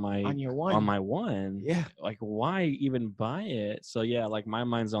games on my On your one. on my one? Yeah. Like, why even buy it? So yeah, like my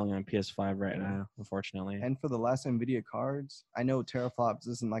mind's only on PS5 right Yeah. now, unfortunately. And for the last NVIDIA cards, I know teraflops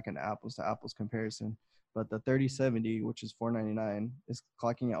isn't like an apples to apples comparison, but the 3070, which is $499, is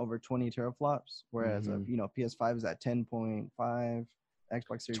clocking at over 20 teraflops, whereas PS5 is at 10.5,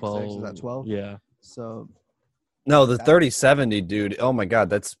 Xbox Series X is at 12. Yeah. So No, the 3070, dude. Oh my God,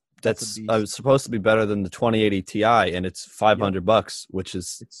 that's That's a beast. supposed to be better than the 2080 Ti, and it's $500, which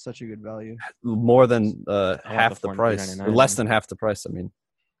is it's such a good value. more than want half the the price, or 499, less man. than half the price. I mean,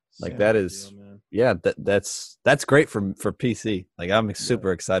 like Yeah. that is, Deal, man. yeah, that's great for PC. Like I'm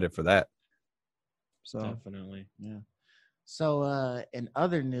super excited for that. So Definitely. Yeah. So, in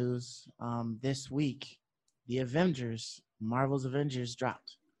other news, this week, the Avengers, Marvel's Avengers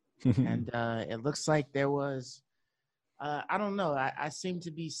dropped. And it looks like there was, I don't know, I seem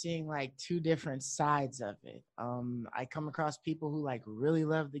to be seeing like two different sides of it. I come across people who like really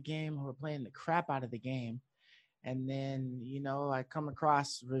love the game, who are playing the crap out of the game. And then, I come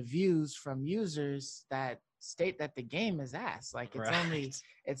across reviews from users that state that the game is ass. Like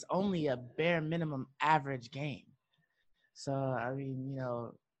it's only a bare minimum average game. So I mean,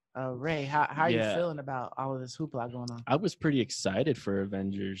 Ray, how are you Yeah. feeling about all of this hoopla going on? I was pretty excited for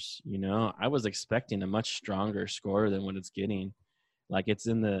Avengers. I was expecting a much stronger score than what it's getting. Like it's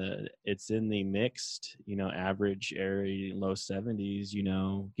in the mixed, average area, low 70s,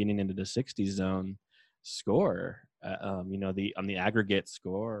 getting into the 60s zone score. On the aggregate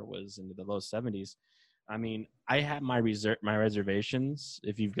score was into the low 70s. I mean, I had my reservations.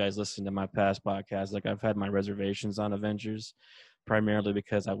 If you guys listen to my past podcasts, like I've had my reservations on Avengers, primarily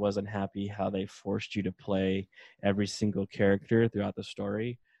because I wasn't happy how they forced you to play every single character throughout the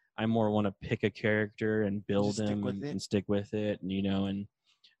story. I more want to pick a character and build him and stick with it,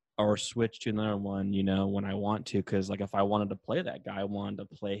 or switch to another one, when I want to. Because like if I wanted to play that guy, I wanted to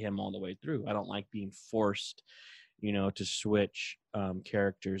play him all the way through. I don't like being forced, to switch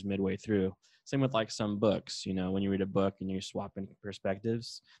characters midway through. Same with like some books, when you read a book and you're swapping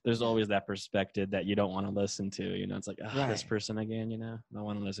perspectives, there's always that perspective that you don't want to listen to. It's like, this person again, I don't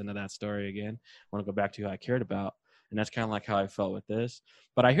want to listen to that story again. I want to go back to who I cared about. And that's kind of like how I felt with this.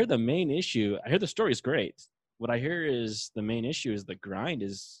 But I hear the main issue, I hear the story is great. What I hear is the main issue is the grind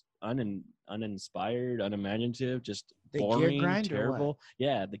is uninspired, unimaginative, just boring, terrible.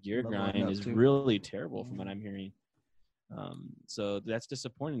 Yeah, the gear grind is really terrible from what I'm hearing. So that's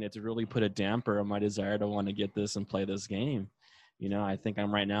disappointing. It's really put a damper on my desire to want to get this and play this game. I think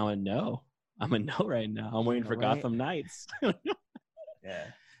I'm right now in no. I'm a no right now. I'm waiting for Gotham Knights. Yeah,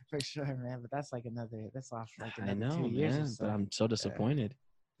 for sure, man. But that's off like another 2 years man, or so. But I'm so disappointed.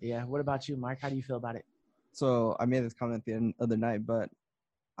 Yeah. What about you, Mark? How do you feel about it? So I made this comment at the end of the night, but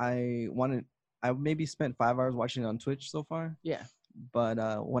I maybe spent 5 hours watching it on Twitch so far. Yeah. But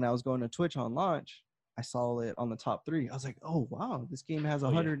when I was going to Twitch on launch, I saw it on the top 3. I was like, oh, wow, this game has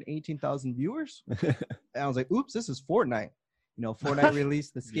 118,000 viewers. And I was like, oops, this is Fortnite. Fortnite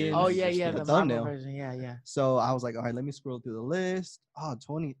released the skins. Oh, yeah, the thumbnail version. Yeah. So I was like, all right, let me scroll through the list. Oh,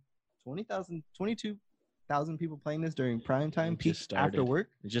 22,000 people playing this during prime time, peak after work.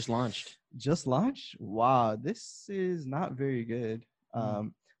 It just launched. Wow, this is not very good.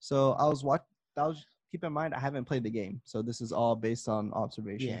 So I was keep in mind, I haven't played the game. So this is all based on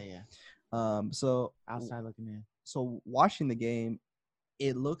observation. Yeah. So outside looking in. So watching the game,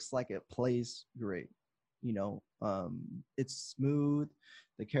 it looks like it plays great. It's smooth.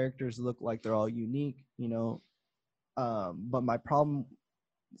 The characters look like they're all unique. But my problem.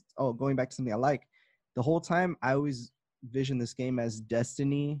 Going back to something I like, the whole time I always vision this game as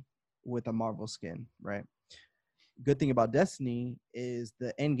Destiny with a Marvel skin, right? Good thing about Destiny is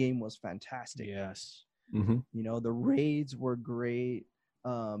the end game was fantastic. Yes. Mm-hmm. The raids were great.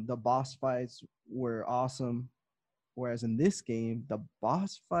 The boss fights were awesome. Whereas in this game, the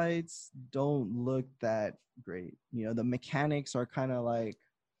boss fights don't look that great. The mechanics are kind of like,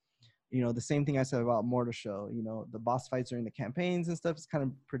 the same thing I said about Mortar Show. The boss fights during the campaigns and stuff is kind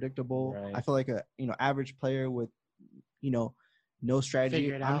of predictable. Right. I feel like a average player with no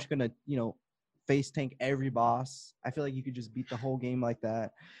strategy, I'm just gonna face tank every boss. I feel like you could just beat the whole game like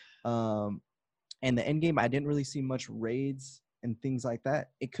that. And the end game, I didn't really see much raids and things like that.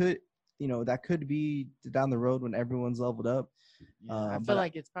 It could, that could be down the road when everyone's leveled up. I feel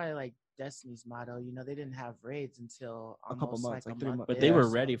like it's probably like Destiny's motto. They didn't have raids until a couple months, like 3 months. But they were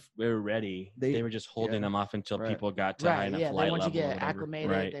ready. They were ready. They were just holding them off until people got to high enough light level. They wanted you to get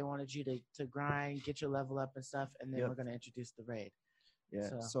acclimated. Right. They wanted you to grind, get your level up and stuff, and then we're going to introduce the raid.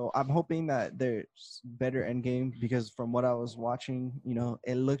 Yeah. So I'm hoping that there's better end game, because from what I was watching,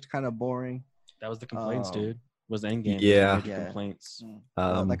 it looked kind of boring. That was the complaints, dude. Was the end game? Yeah. Complaints.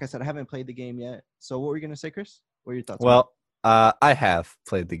 Like I said, I haven't played the game yet. So what were you gonna say, Chris? What are your thoughts? Well, I have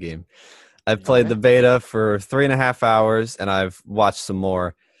played the game. I've played the beta for 3.5 hours, and I've watched some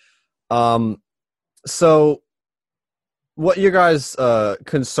more. So what your guys'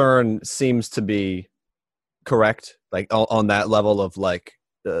 concern seems to be correct, like on that level of like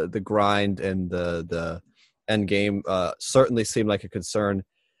the grind and the end game certainly seemed like a concern.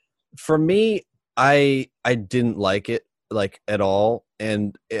 For me, I didn't like it like at all,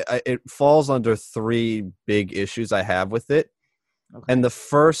 and it falls under 3 big issues I have with it. Okay. And the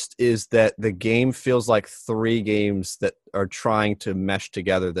first is that the game feels like 3 games that are trying to mesh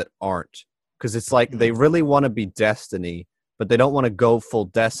together that aren't, because it's like they really want to be Destiny, but they don't want to go full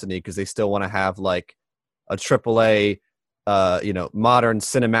Destiny because they still want to have like a AAA, modern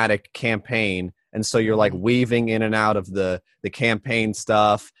cinematic campaign. And so you're like weaving in and out of the campaign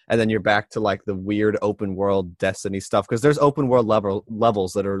stuff, and then you're back to like the weird open world Destiny stuff, because there's open world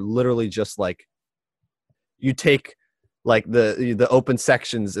levels that are literally just like you take like the open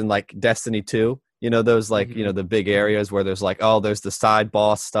sections in like Destiny 2, those like the big areas where there's like, oh, there's the side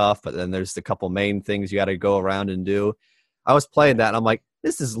boss stuff, but then there's the couple main things you got to go around and do. I was playing that and I'm like,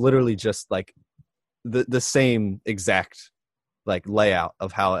 this is literally just like the same exact like layout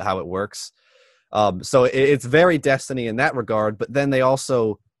of how it works. So it's very Destiny in that regard, but then they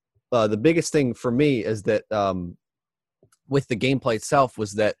also, the biggest thing for me is that with the gameplay itself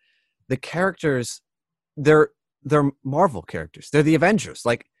was that the characters, they're Marvel characters. They're the Avengers.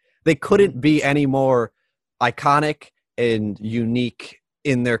 Like they couldn't be any more iconic and unique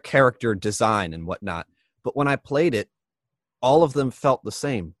in their character design and whatnot. But when I played it, all of them felt the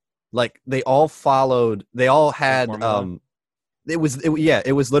same. Like they all had, it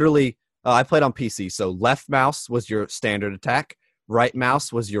was literally, I played on PC, so left mouse was your standard attack, right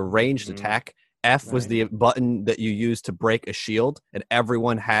mouse was your ranged attack, F was the button that you used to break a shield, and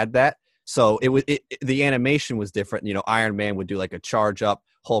everyone had that. So the animation was different. Iron Man would do like a charge up,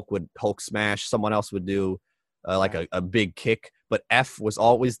 Hulk smash, someone else would do like a big kick, but F was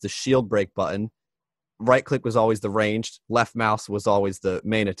always the shield break button, right click was always the ranged, left mouse was always the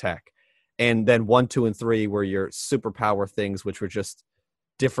main attack, and then 1, 2, and 3 were your superpower things, which were just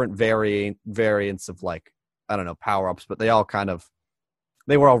different variants of like, I don't know, power-ups, but they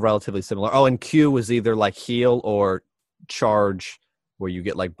were all relatively similar. Oh, and Q was either like heal or charge, where you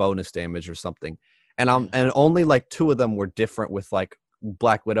get like bonus damage or something. And only like 2 of them were different, with like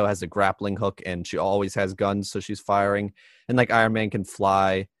Black Widow has a grappling hook and she always has guns, so she's firing, and like Iron Man can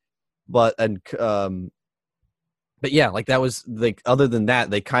fly. But yeah, like that was like, other than that,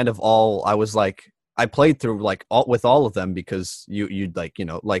 they kind of all, I was like, I played through like with all of them, because you'd like,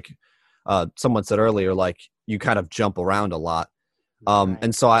 someone said earlier, like you kind of jump around a lot.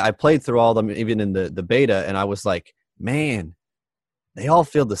 And so I played through all of them, even in the beta, and I was like, man, they all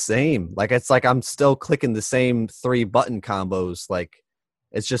feel the same. Like, it's like I'm still clicking the same 3 button combos. Like,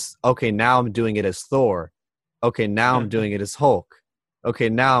 it's just, okay, now I'm doing it as Thor. Okay, now I'm doing it as Hulk. Okay,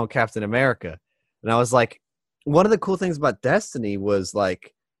 now I'm Captain America. And I was like, one of the cool things about Destiny was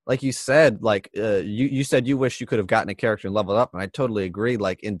like you said, like you said you wish you could have gotten a character and leveled up, and I totally agree.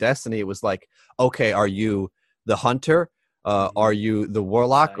 Like in Destiny, it was like, okay, are you the hunter? Are you the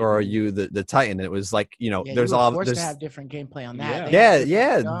warlock, or are you the Titan? And it was like, there's you were all forced there's to have different gameplay on that.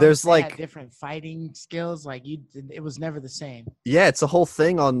 there's they like had different fighting skills. Like it was never the same. Yeah, it's a whole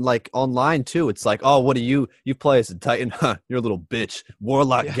thing on like online too. It's like, oh, what do you play as a Titan? Huh, you're a little bitch.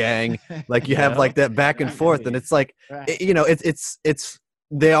 Warlock gang. Like you have like that back and forth, and it's like, it's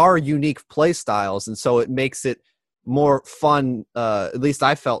they are unique play styles, and so it makes it more fun. At least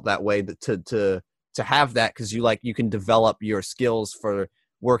I felt that way, to have that, because you can develop your skills for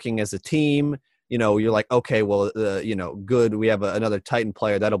working as a team. You're like, okay, well, good. We have another Titan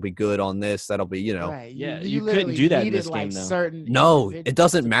player that'll be good on this. That'll be, Right. You couldn't do that in this game, though. No, it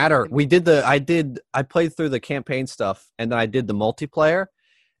doesn't matter. I played through the campaign stuff, and then I did the multiplayer,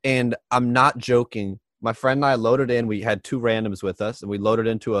 and I'm not joking. My friend and I loaded in. We had 2 randoms with us, and we loaded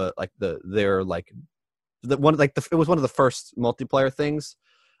into it was one of the first multiplayer things,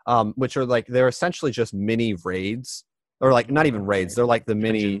 which are like, they're essentially just mini raids, or like not even raids. They're like the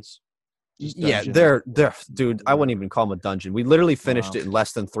mini. Yeah, they're dude. I wouldn't even call them a dungeon. We literally finished it in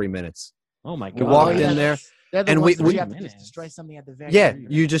less than 3 minutes. Oh my god! We walked in there, and we have to just destroy something at the very end.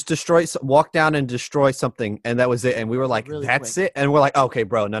 You just walk down and destroy something, and that was it. And we were like, really that's quick. It. And we're like, okay,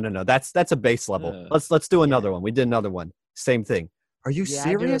 bro, no, that's a base level. Let's do another one. We did another one. Same thing. Are you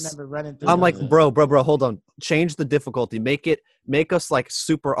serious? I'm like, bro, hold on. Change the difficulty. Make us like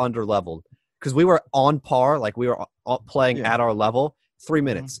super under leveled, because we were on par. Like we were playing at our level. 3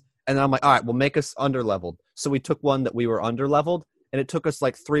 minutes. And then I'm like, all right, well, make us under-leveled. So we took one that we were under-leveled, and it took us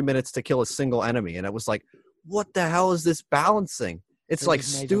like 3 minutes to kill a single enemy. And it was like, what the hell is this balancing? It's like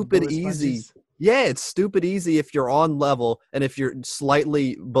stupid easy. Yeah, it's stupid easy if you're on level, and if you're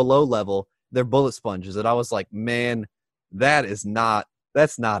slightly below level, they're bullet sponges. And I was like, man, that's not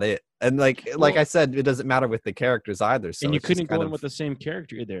it. And like I said, it doesn't matter with the characters either. So and you couldn't go in with the same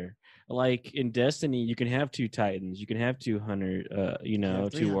character either. Like in Destiny, you can have 2 Titans, you can have 2 hunters,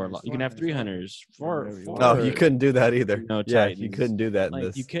 2 warlocks, you can have 3 hunters. 4. No, you couldn't do that either. No yeah, Titans. You couldn't do that.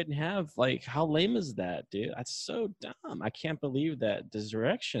 Like you couldn't have, like, how lame is that, dude? That's so dumb. I can't believe that the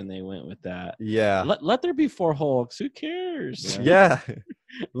direction they went with that. Yeah. Let there be 4 Hulks. Who cares? Yeah.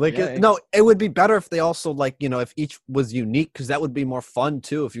 Like Yeah, no, it would be better if they also like, you know, if each was unique, because that would be more fun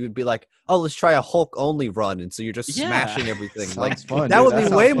too. If you would be like, oh, let's try a Hulk only run, and so you're just smashing everything. Like Sounds fun, that dude. would That be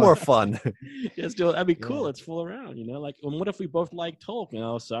sounds way fun. more fun. Yes, dude, that'd be cool. Yeah. Let's fool around, you know. Like, and what if we both like Hulk? You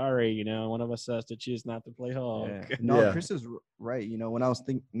know, sorry, you know, one of us has to choose not to play Hulk. Yeah. No, Yeah. Chris is right. You know, when I was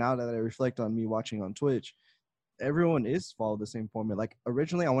now that I reflect on me watching on Twitch, everyone is follow the same formula. Like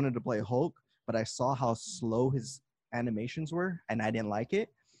originally, I wanted to play Hulk, but I saw how slow his animations were, and I didn't like it.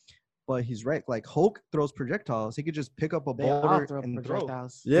 But he's right. Like Hulk throws projectiles. He could just pick up a They all boulder throw and throw.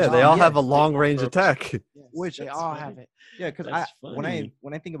 projectiles. Yeah, they all have a Yes, long range throw- attack. Yes, Which they that's all funny. have it. Yeah, because That's when funny.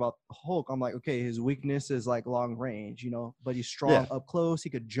 I think about Hulk, I'm like, okay, his weakness is like long range, you know, but he's strong up close. He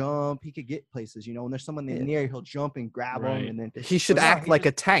could jump. He could get places, you know. When there's someone in the air, he'll jump and grab Right. him, and then He should But no, act he like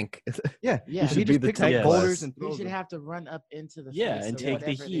just- a tank. yeah, Yeah. he should be just the picks up tank boulders class. and You throws should them. have to run up into the Yeah, face and of take the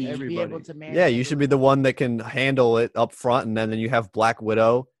whatever it heat. is. Be able Everybody. to Yeah, you should be the one that can handle it up front, and then you have Black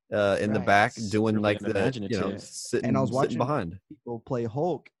Widow in the Right. back It's doing really like the, you know, unimaginative. sitting, And I was sitting watching behind. people play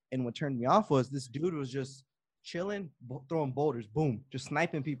Hulk, and what turned me off was this dude was just chilling, throwing boulders, boom, just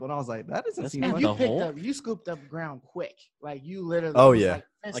sniping people, and I was like, that doesn't That's seem not fun. You the picked Hulk? up, you scooped up ground quick. Like you literally. Oh, it was yeah.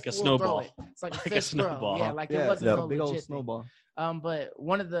 like, Like a we'll throw snowball. it. It's like a Like a fist throw. snowball. Yeah, like Yeah, it wasn't yeah. no a big old legit thing. snowball. But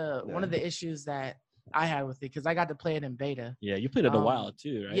one of the issues that I had with it, because I got to play it in beta. Yeah, you played it a while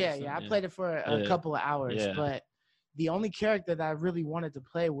too, right? Yeah, So, yeah, I played it for a Yeah. couple of hours, Yeah. but the only character that I really wanted to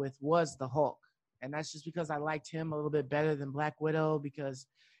play with was the Hulk, and that's just because I liked him a little bit better than Black Widow, because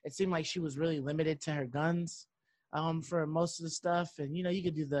it seemed like she was really limited to her guns for most of the stuff, and you know you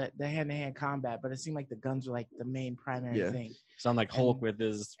could do the hand-to-hand combat, but it seemed like the guns were like the main primary Yeah. thing. Sound like Hulk And- with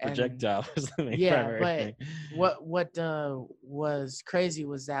his and- projectile. Was the main Yeah, primary but thing. what was crazy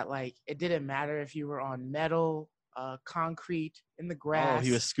was that like it didn't matter if you were on metal, concrete, in the grass. Oh,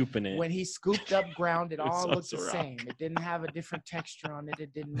 he was scooping it. When he scooped up ground, it It was all so looked the rock. same. It didn't have a different texture on it.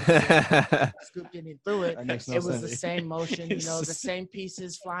 It didn't look different. Scooped it and threw it. That makes no It was sense. the same motion, you It's know, the just- same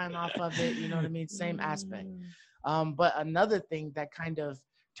pieces flying off of it. You know what I mean? Same aspect. But another thing that kind of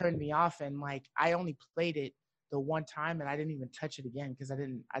turned me off, and like I only played it the one time and I didn't even touch it again because I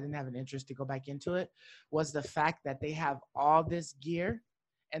didn't have an interest to go back into it, was the fact that they have all this gear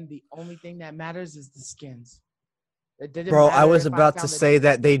and the only thing that matters is the skins. It didn't Bro, I matter was if about to found say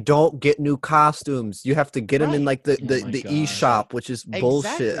that they don't get new costumes. You have to get them in Right. like the Oh my the God. eShop, which is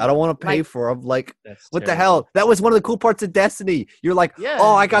bullshit. Exactly. I don't want to pay Like- for them. Like, That's what the terrible. hell? That was one of the cool parts of Destiny. You're like, Yeah.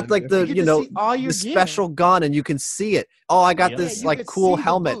 oh, I got like You the, get you to know, see all your the gear. special gun, and you can see it. Oh, I got Yeah. this you like could cool see the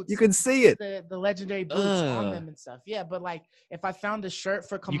helmet. boots. You can see it. the legendary boots on Ugh. them and stuff. Yeah, but like if I found a shirt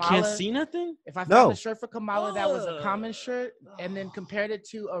for Kamala, You can't see nothing? if I found No. a shirt for Kamala that was a Ugh. common shirt and then compared it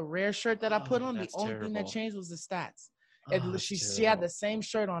to a rare shirt that I put Oh, on, the that's only thing that terrible. changed was the stats. Oh, And that's she had terrible. the same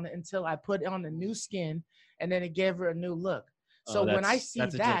shirt on it until I put on a new skin, and then it gave her a new look. So Oh, when I that's- see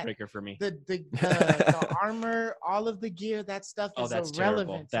that's a deal that, breaker for me. the armor, all of the gear, that stuff Oh, is that's irrelevant.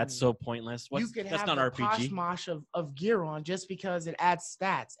 terrible. to That's me. so pointless. You What's, could that's have not the RPG. poshmosh of gear on just because it adds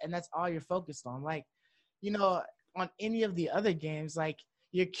stats, and that's all you're focused on. Like, you know, on any of the other games, like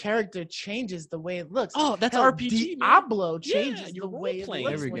your character changes the way it looks. Oh, that's Hell, RPG, man. Diablo Yeah, changes you're the way it role-playing.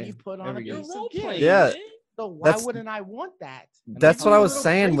 looks Every when game. you put on Every a game. You're piece role of gear. playing. Yeah. man. So why That's- wouldn't I want that? That's Put what a I was little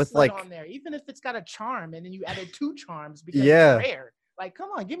saying with bracelet like, on there, even if it's got a charm, and then you added 2 charms because Yeah. it's rare. Like, come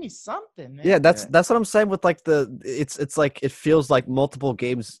on, give me something, man. yeah, that's Yeah. that's what I'm saying with like it's like it feels like multiple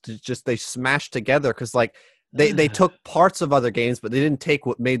games just they smashed together because like they took parts of other games, but they didn't take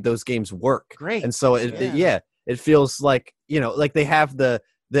what made those games work. Great. And so it feels like, you know, like they have the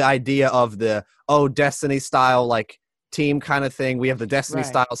idea of the Destiny style like team kind of thing. We have the Destiny Right.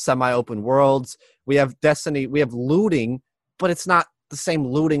 style semi-open worlds. We have Destiny. We have looting, but it's not the same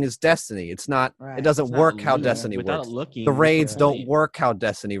looting as Destiny. It's not. Right. It doesn't It's not work how looting. Destiny Without works. looking, The raids what's the don't point? work how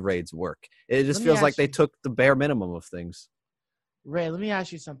Destiny raids work. It just Let me feels like ask they you- took the bare minimum of things. Ray, let me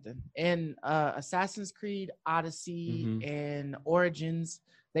ask you something. In Assassin's Creed Odyssey Mhm. and Origins,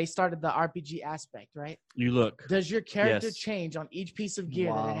 they started the RPG aspect, right? You look. Does your character Yes. change on each piece of gear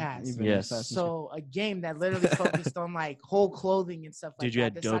that Wow, it has? even Yes. Assassin's Creed. So a game that literally focused on like whole clothing and stuff like Dude, you that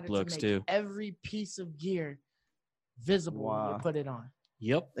had dope decided to looks, make too. every piece of gear visible when Wow. you put it on.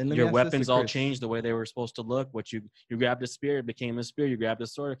 Yep. And let me Your ask this to weapons all Chris. changed the way they were supposed to look. What you grabbed a spear, it became a spear. You grabbed a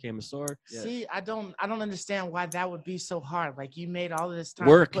sword, it became a sword. Yeah. See, I don't understand why that would be so hard. Like you made all of this time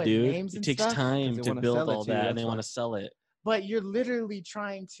Work, to put dude. names It and takes stuff, time they to wanna build sell it all to you, that, and they that's want why. to sell it. but you're literally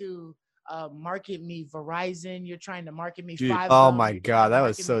trying to market me Verizon. You're trying to market me Dude. 5. Oh my God, that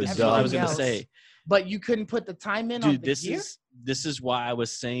was so This is what I was dumb. gonna say. But you couldn't put the time in on Dude, the gear. this is why I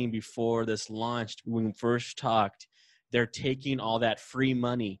was saying before this launched when we first talked. they're taking all that free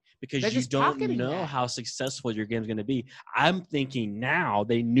money because They're you just don't pocketing know that. how successful your game's going to be. I'm thinking now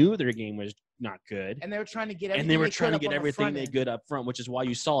they knew their game was not good, And they were trying to get everything and they were could trying to up get on the everything front they end. could up front, which is why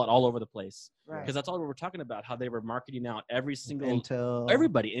you saw it all over the place. Right. Because that's all we were talking about, how they were marketing out every single Intel.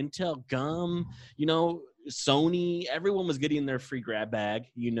 everybody, Intel, Gum, you know, Sony, everyone was getting their free grab bag,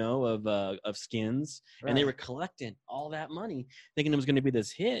 you know, of skins, and they Right. were collecting all that money, thinking it was going to be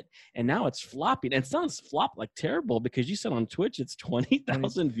this hit, and now it's flopping. And it sounds flop like terrible because you said on Twitch it's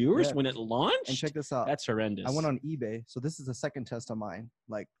 20,000 viewers yeah. when it launched. And check this out. That's horrendous. I went on eBay, so this is the second test of mine.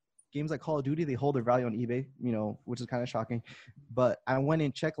 Like games like Call of Duty, they hold their value on eBay, you know, which is kind of shocking. But I went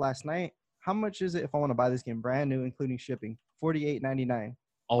and checked last night. How much is it if I want to buy this game brand new, including shipping? $48.99.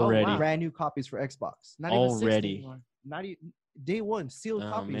 already. wow. Brand new copies for Xbox. Not even 60 Already. anymore. Not even day one, sealed Oh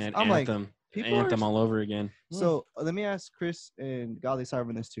copies. man, I'm like, Anthem, people Anthem are. all over again. So let me ask Chris and Godly Cyber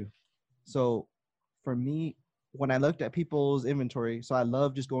on this too. So for me, when I looked at people's inventory, so I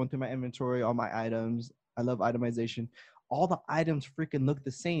love just going through my inventory, all my items. I love itemization. All the items freaking look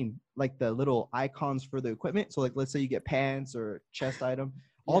the same, like the little icons for the equipment. So like, let's say you get pants or chest item.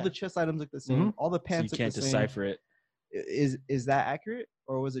 All Yeah. the chest items look the same. All the So you pants look can't the same. decipher it. Is that accurate,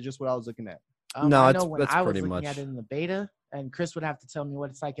 or was it just what I was looking at? No, I it's- know when that's I was pretty looking much- at it in the beta, and Chris would have to tell me what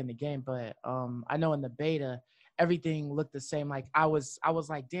it's like in the game, but I know in the beta everything looked the same. Like I was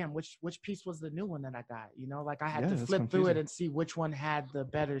like, damn, which piece was the new one that I got? You know, like I had Yeah, to that's flip through it confusing. and see which one had the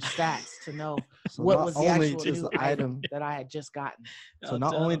better stats to know So what not was the only actual does new the item that I had just gotten. So Oh,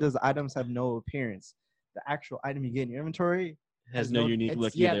 not only dumb. does the items have no appearance, the actual item you get in your inventory Has has no no- unique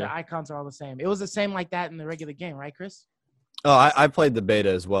look Yeah, either. the icons are all the same. It was the same like that in the regular game, right, Chris? Oh, I played the beta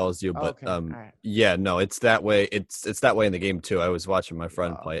as well as you, but Okay, all right. yeah, no, it's that way. It's that way in the game too. I was watching my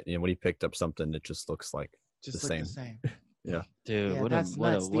friend Wow. play it, and when he picked up something, it just looks like Just the look same. the same. Dude, Yeah, what that's a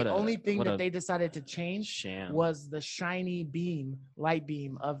what nuts. a what The a only thing what that a they decided to change sham. was the shiny light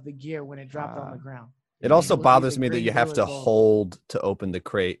beam of the gear when it dropped on Ah. the ground. It also It was bothers either me that green, you have blue, to or gold. hold to open the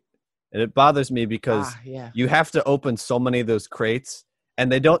crate, and it bothers me because Yeah. you have to open so many of those crates,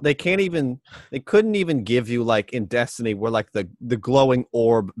 and they couldn't even give you like in Destiny where like the glowing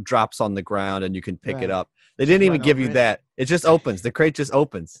orb drops on the ground and you can pick it Right. up. They Just didn't even run give over you it. that. It just opens. The crate just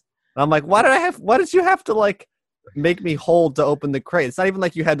opens. And I'm like, why did you have to like make me hold to open the crate? It's not even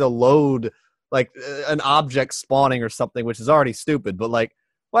like you had to load like an object spawning or something, which is already stupid, but like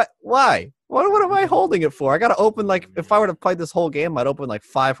why? What am I holding it for? I gotta open like if I were to play this whole game, I'd open like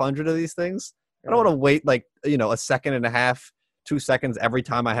 500 of these things. I don't want to wait like a second and a half, 2 seconds every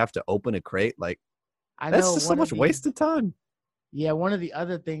time I have to open a crate. Like I that's know just so one of much the- wasted time. Yeah, one of the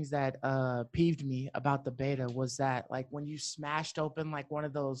other things that peeved me about the beta was that like when you smashed open like one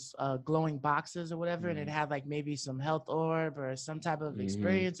of those glowing boxes or whatever, and it had like maybe some health orb or some type of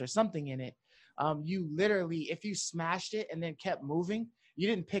experience or something in it, you literally, if you smashed it and then kept moving, you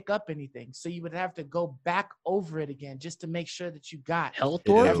didn't pick up anything. So you would have to go back over it again just to make sure that you got Health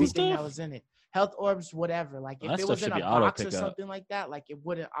Ew. orbs and everything that stuff. was in it. Health orbs, whatever. Like Well, if that it stuff was in should a be auto box or pickup. something like that, like it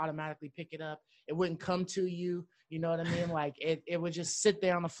wouldn't automatically pick it up. It wouldn't come to you. You know what I mean? Like it would just sit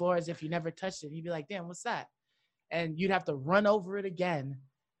there on the floor as if you never touched it. You'd be like, damn, what's that? And you'd have to run over it again,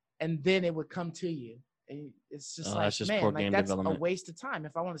 and then it would come to you. And it's just like, That's just man, poor like game that's development. a waste of time.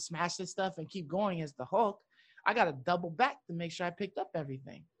 If I want to smash this stuff and keep going as the Hulk, I got to double back to make sure I picked up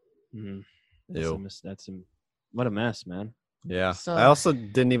everything. Mhm. Ew. What a mess, man. Yeah. So- I also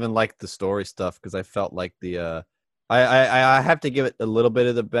didn't even like the story stuff because I felt like I have to give it a little bit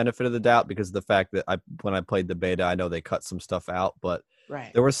of the benefit of the doubt because of the fact that when I played the beta, I know they cut some stuff out, but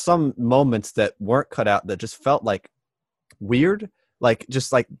Right. there were some moments that weren't cut out that just felt like weird, like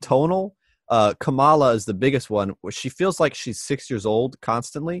just like tonal. Kamala is the biggest one where she feels like she's 6 years old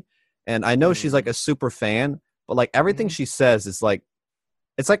constantly. And I know she's like a super fan, but like everything she says is like,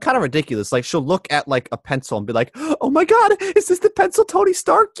 it's like kind of ridiculous. Like she'll look at like a pencil and be like, "Oh my God, is this the pencil Tony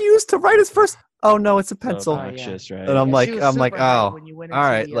Stark used to write his first?" Oh no, it's a pencil. So obnoxious, right? And I'm Yeah, like, she was I'm like, super hyped oh, when you went all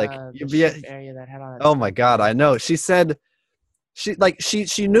into right, the, like, the yeah, ship area that had all that oh my stuff God, in it. I know. She said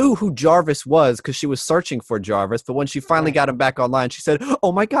she knew who Jarvis was because she was searching for Jarvis, but when she finally Right. got him back online, she said,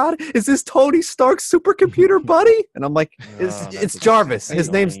 "Oh my God, is this Tony Stark's supercomputer buddy?" And I'm like, it's Jarvis.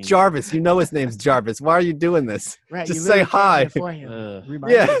 His name's annoying. Jarvis. You know his name's Jarvis. Why are you doing this? Right, Just you say literally came hi. there for him. Remind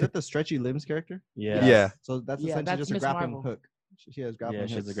me, Yeah. is that the stretchy limbs character? Yeah. Yeah. So that's Yeah, essentially that's just a Miss grappling Marvel. hook. She has grappling Yeah,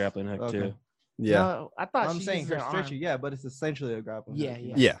 she has a hooks. grappling hook Okay. too. Yeah. No, I thought I'm she saying used her her stretchy, arm. yeah, but it's essentially a grappling Yeah, hook.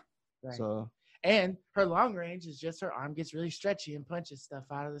 yeah. Yeah. Right. So And her long range is just her arm gets really stretchy and punches stuff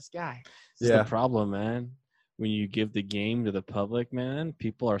out of the sky. That's Yeah. the problem, man. When you give the game to the public, man,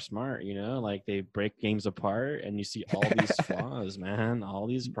 people are smart, you know? Like they break games apart and you see all these flaws, man, all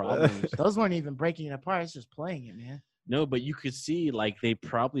these problems. Those weren't even breaking it apart. It's just playing it, man. No, but you could see like they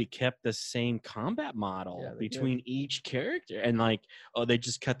probably kept the same combat model Yeah, they between each character, and like, oh, they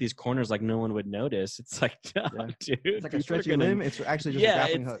just cut these corners like no one would notice. It's like, dude, It's like a people are stretchy gonna- limb. It's actually just a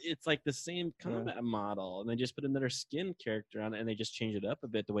grappling hook. it's like the same combat model, and they just put another skin character on it, and they just change it up a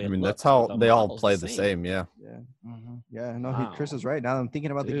bit the way. I mean, it that's looks, how but the they all model's play the same. Yeah. Yeah. Mm-hmm. Yeah. No, Wow. Chris is right. Now that I'm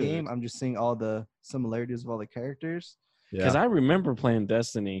thinking about the game, Dude. I'm just seeing all the similarities of all the characters. Because Yeah. I remember playing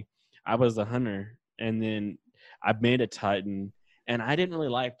Destiny. I was a hunter, and then I made a Titan, and I didn't really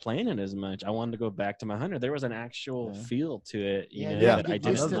like playing it as much. I wanted to go back to my hunter. There was an actual feel to it, you know, yeah. that I Get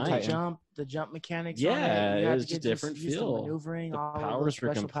didn't used to like. the jump mechanics. Yeah, on it. You it had was to just get different used to feel. maneuvering. The all of those powers were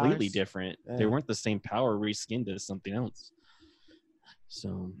special completely powers. different. Yeah. They weren't the same power reskinned as something else.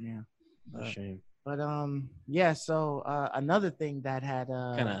 So Yeah, a shame. but yeah. So another thing that had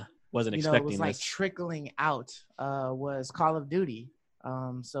Kind of wasn't it expecting was like this. trickling out was Call of Duty.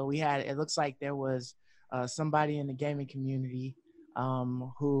 So we had, it looks like there was somebody in the gaming community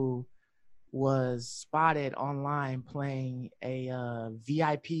who was spotted online playing a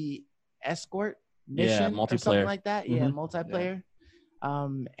VIP escort mission or something multiplayer. like that. Yeah, multiplayer.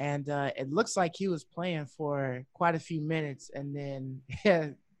 And it looks like he was playing for quite a few minutes, and then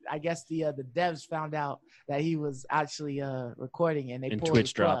I guess the devs found out that he was actually recording, and they pulled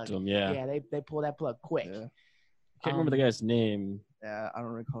Twitch the plug. dropped him. Yeah. Yeah, they pulled that plug quick. Yeah. Can't remember the guy's name. Yeah, I don't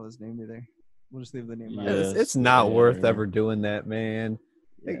recall his name either. We'll just leave the name out. Yeah. It's not Yeah, worth yeah. ever doing that, man.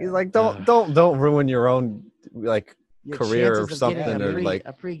 Yeah. Like, don't ruin your own like Your career or chances of getting something, or like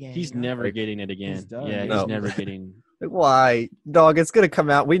a pregame. He's you know? never Like, getting it again. he's done. Yeah, No. he's never getting. why, dog? It's gonna come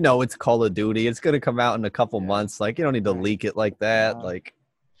out. We know it's Call of Duty. It's gonna come out in a couple months. Like, you don't need to Right. leak it like that. Nah. Like,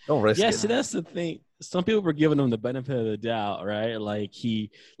 don't risk Yeah, it. see, that's the thing. Some people were giving him the benefit of the doubt, right? Like if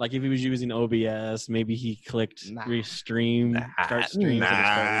he was using OBS, maybe he clicked Nah. restream, start stream. Nah.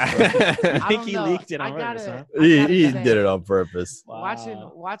 I think don't he know. leaked it I on purpose, gotta- huh? he gotta he say- did it on purpose.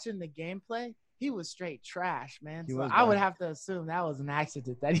 Wow. Watching the gameplay, he was straight trash, man. He So was I would bad. have to assume that was an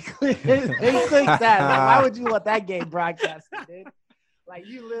accident that he clicked. He clicked that. Like, why would you want that game broadcasted, dude? Like,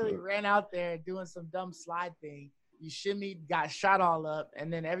 you literally ran out there doing some dumb slide thing. You shimmied, got shot all up,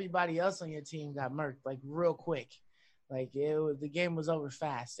 and then everybody else on your team got murked like real quick. Like the game was over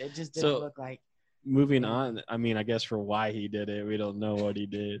fast. It just didn't look like. Moving on, I mean, I guess for why he did it, we don't know what he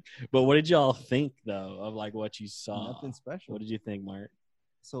did. But what did y'all think though of like what you saw? Nothing special. What did you think, Mark?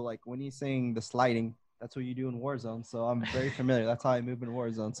 So like when he's saying the sliding, that's what you do in Warzone. So I'm very familiar. That's how I move in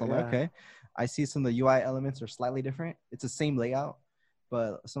Warzone. So I'm like, Yeah. okay. I see some of the UI elements are slightly different. It's the same layout,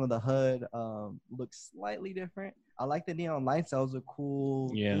 but some of the HUD looks slightly different. I like the neon lights. That was a cool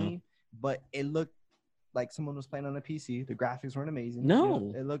thing, but it looked like someone was playing on a PC. The graphics weren't amazing.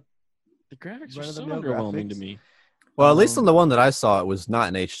 No. It looked The graphics were so run-of-the-mill underwhelming to graphics. me. Well, at least on the one that I saw, it was not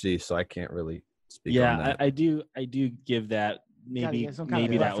in HD, so I can't really speak on Yeah, that. I do give that. Maybe Some kind of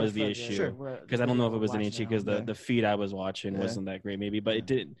maybe that buffer was the for issue. the Because I don't know if it was an watching issue because on. the feed I was watching Yeah. wasn't that great, maybe, but it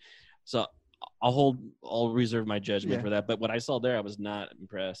didn't. So I'll reserve my judgment Yeah. for that. But what I saw there, I was not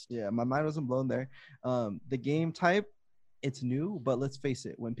impressed. Yeah, my mind wasn't blown there. The game type, it's new, but let's face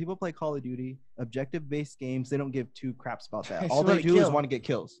it. When people play Call of Duty, objective-based games, they don't give two craps about that. They All just they wanna do is kill. want to get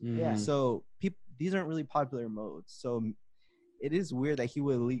kills. Yeah. Mhm. So these aren't really popular modes. So it is weird that he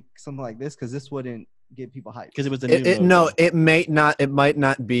would leak something like this because this wouldn't get people hyped. Because it was the new mode, No, though. it might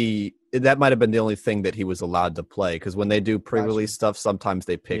not be. That might have been the only thing that he was allowed to play. Because when they do pre-release stuff, sometimes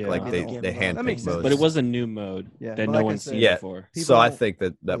they pick Yeah. like they That handpick makes sense. modes. But it was a new mode Yeah, that but no like I one's said, seen Yeah. before. People So I don't think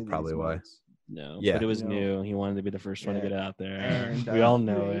that play probably these why. modes. No, Yeah. but it was You know. new. He wanted to be the first one to Yeah. get out there. And, we all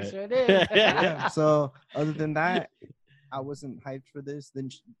know He it. sure did. Yeah. So other than that, I wasn't hyped for this. Then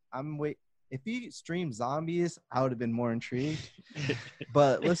if he streamed zombies, I would have been more intrigued.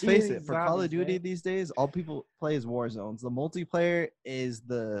 But let's face it, for Call of Zombies, Duty man. these days, all people play is war zones. The multiplayer is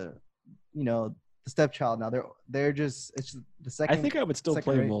the stepchild now. They're just it's the second. I think I would still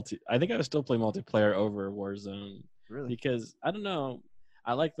second play rate. I think I would still play multiplayer over Warzone Really. because I don't know.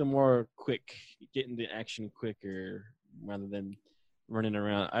 I like the more quick, getting the action quicker rather than running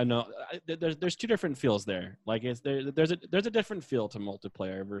around. I know there's two different feels there. Like there's a different feel to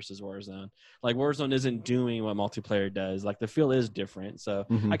multiplayer versus Warzone. Like Warzone isn't doing what multiplayer does. Like the feel is different. So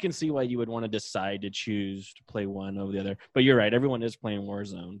Mhm. I can see why you would want to decide to choose to play one over the other. But you're right, everyone is playing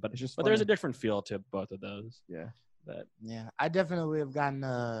Warzone. But It's just there's a funny. different feel to both of those. Yeah. But Yeah, I definitely would have gotten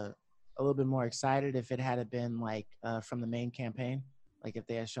a little bit more excited if it had been like from the main campaign, like if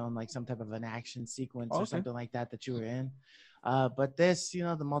they had shown like some type of an action sequence or Okay. something like that you were in. But this, the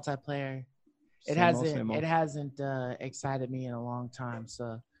multiplayer, it Same old, hasn't same old. it hasn't excited me in a long time.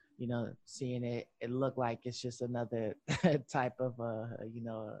 So seeing it looked like it's just another type of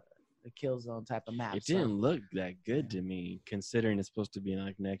a kill zone type of map. It didn't look that good to me, considering it's supposed to be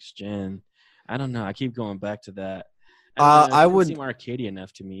like next gen. I don't know. I keep going back to that. I it would didn't seem arcadey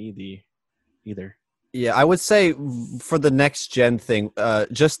enough to me either. Yeah, I would say for the next gen thing,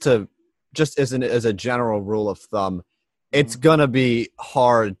 just as a general rule of thumb, it's gonna be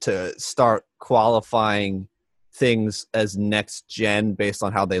hard to start qualifying things as next gen based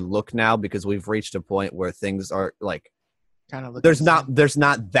on how they look now, because we've reached a point where things are like kind of there's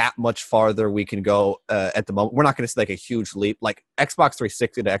not that much farther we can go at the moment. We're not going to see like a huge leap. Like Xbox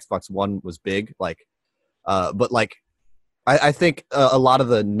 360 to Xbox One was big, but like I think a lot of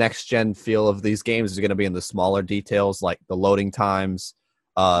the next gen feel of these games is going to be in the smaller details, like the loading times,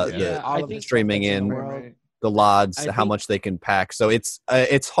 the streaming in, the LODs, how much they can pack. So it's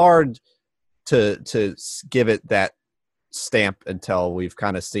hard to give it that stamp until we've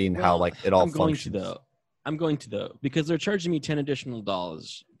kind of seen how like it all functions. I'm going to though, because they're charging me $10 additional,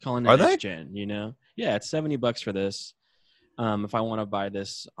 calling it Are next they? gen. You know, yeah, it's $70 for this. If I want to buy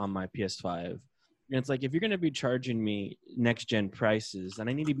this on my PS5, and it's like if you're going to be charging me next gen prices, then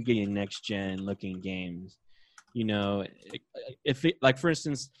I need to be getting next gen looking games. You know, if it, like for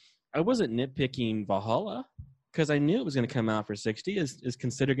instance, I wasn't nitpicking Valhalla because I knew it was going to come out for 60. Is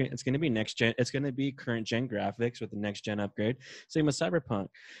considering it's going to be next gen. It's going to be current gen graphics with the next gen upgrade. Same with Cyberpunk,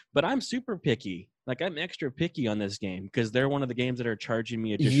 but I'm super picky. Like I'm extra picky on this game because they're one of the games that are charging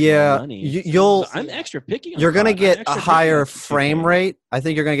me additional money. So I'm extra picky. You're going to get a higher frame rate. I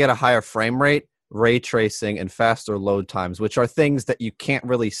think you're going to get a higher frame rate, ray tracing, and faster load times, which are things that you can't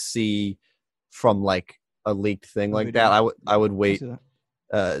really see from like a leaked thing like that. I would wait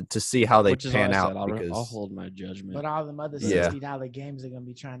to see how they pan out. I'll hold my judgment. But all them other $60 games are going to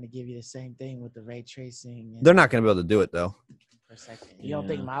be trying to give you the same thing with the ray tracing. They're not going to be able to do it though. Per second. You don't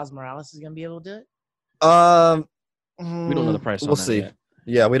think Miles Morales is going to be able to do it? We don't know the price. We'll see. Yet.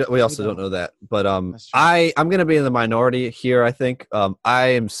 Yeah, we also don't know that. But I'm going to be in the minority here. I think I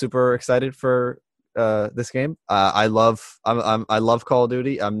am super excited for this game. I love Call of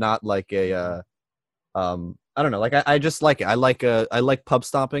Duty. I'm not like a I don't know. Like I just like it. I like pub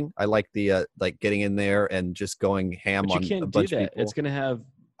stomping. I like the like getting in there and just going ham on a bunch of people. It's gonna have.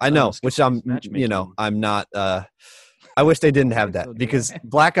 I know, which I'm not. I wish they didn't have that because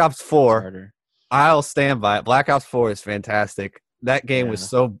Black Ops 4. I'll stand by it. Black Ops 4 is fantastic. That game was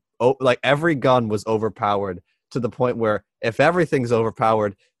so like every gun was overpowered to the point where if everything's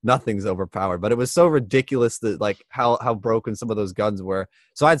overpowered, nothing's overpowered. But it was so ridiculous that like how broken some of those guns were.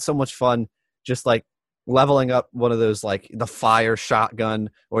 So I had so much fun just like leveling up one of those like the fire shotgun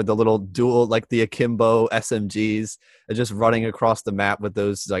or the little dual like the akimbo SMGs and just running across the map with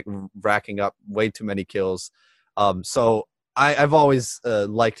those like racking up way too many kills. So I've always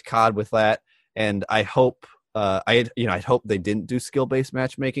liked COD with that, and I hope I hope they didn't do skill-based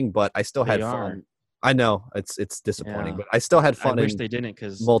matchmaking, but I still had fun. I know it's disappointing, but I still had fun. I wish they didn't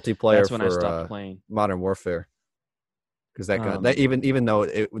because multiplayer that's when for I stopped playing Modern Warfare. Because that even though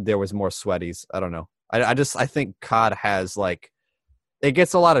there was more sweaties, I don't know. I think COD has like it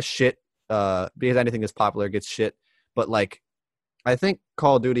gets a lot of shit because anything that's popular gets shit, but like I think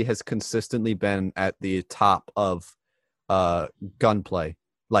Call of Duty has consistently been at the top of gunplay,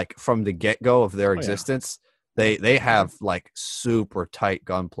 like from the get-go of their existence. They have like super tight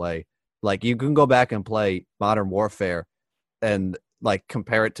gunplay. Like you can go back and play Modern Warfare and like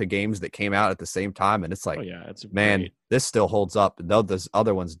compare it to games that came out at the same time, and it's like, this still holds up. No, those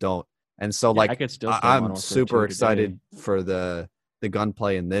other ones don't. And so, like, I'm super excited for the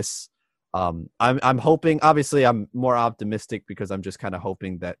gunplay in this. I'm hoping. Obviously, I'm more optimistic because I'm just kind of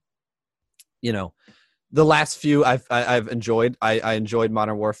hoping that, the last few I've enjoyed. I enjoyed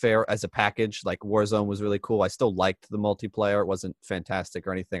Modern Warfare as a package. Like Warzone was really cool. I still liked the multiplayer. It wasn't fantastic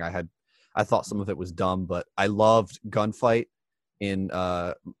or anything. I thought some of it was dumb, but I loved gunfight in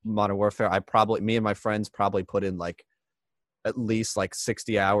Modern Warfare. Me and my friends probably put in like at least like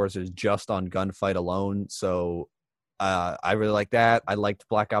 60 hours is just on gunfight alone. So I really like that. I liked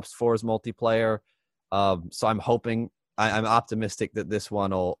Black Ops 4's multiplayer. So I'm hoping, I'm optimistic that this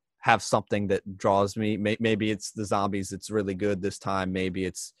one will have something that draws me. Maybe it's the zombies. It's really good this time. Maybe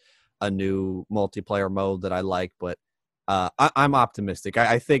it's a new multiplayer mode that I like, but I'm optimistic.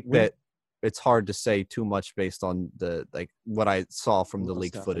 I think that it's hard to say too much based on the like what I saw from the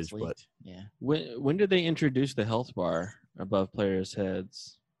leaked footage. But yeah, when did they introduce the health bar above players'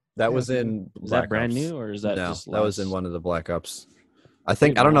 heads? That was in Is that brand new or is that just that was in one of the Black Ops. I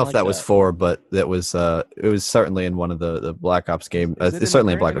don't know if that was 4, but that was it was certainly in one of the Black Ops game. It's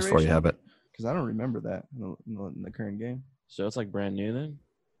certainly in Black Ops 4 you have it. Because I don't remember that in the current game. So it's like brand new then.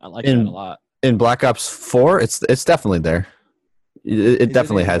 I like that a lot. In Black Ops 4, it's definitely there. It Is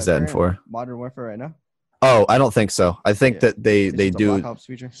definitely in has that in current 4. Modern Warfare right now? Oh, I don't think so. I think that they It's just a do. Black Ops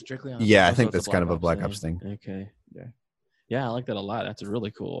feature. Strictly on. Yeah, I Also, think it's a that's kind of a Black thing. Ops thing. Okay. Yeah. Yeah, I like that a lot. That's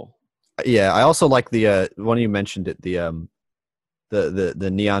really cool. Yeah, I also like the one you mentioned it, the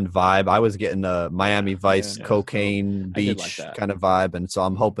neon vibe. I was getting a Miami Vice Yeah. cocaine I did like beach that. kind of vibe, and so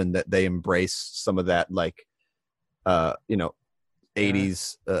I'm hoping that they embrace some of that, like, you know,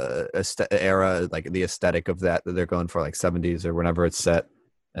 80s era, like the aesthetic of that they're going for, like 70s or whenever it's set,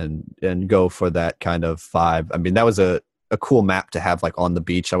 and go for that kind of vibe. I mean, that was a cool map to have, like, on the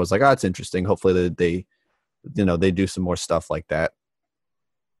beach. I was like, oh, it's interesting. Hopefully they they do some more stuff like that.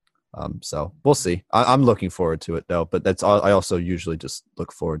 So we'll see. I'm looking forward to it though, but that's all. I also usually just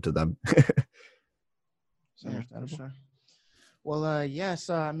look forward to them. It's understandable. Sure. Well, yeah.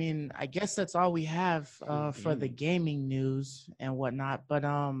 So I mean, I guess that's all we have for the gaming news and whatnot. But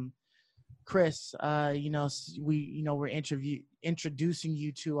Chris, we're introducing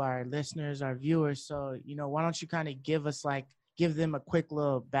you to our listeners, our viewers. So why don't you kind of give them a quick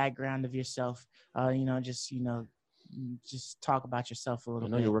little background of yourself? Just talk about yourself a little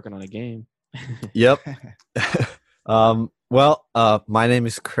I know bit. you're working on a game. Yep. Well, my name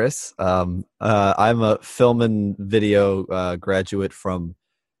is Chris. I'm a film and video graduate from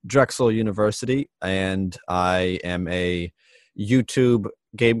Drexel University, and I am a YouTube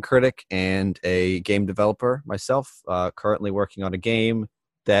game critic and a game developer myself. Currently working on a game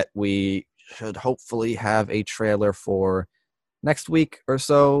that we should hopefully have a trailer for next week or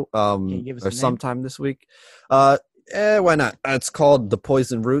so, Can you give us a or name? sometime this week. Why not? It's called The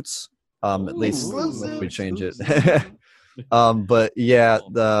Poison Roots. At least Exclusive. if we change it. But yeah,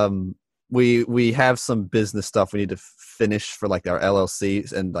 we have some business stuff we need to finish for, like, our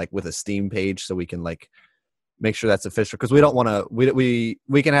LLCs and, like, with a Steam page, so we can, like, make sure that's official, because we don't want to.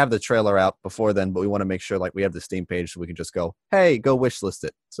 We can have the trailer out before then, but we want to make sure, like, we have the Steam page so we can just go, hey, go wish list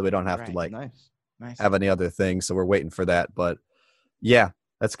it, so we don't have to, like, Nice. have any other things. So we're waiting for that, but yeah,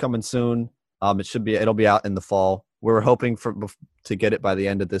 that's coming soon. It'll be out in the fall. We're hoping to get it by the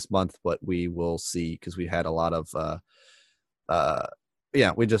end of this month, but we will see, because we had a lot of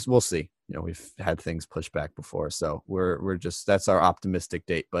we'll see. We've had things pushed back before, so we're just, that's our optimistic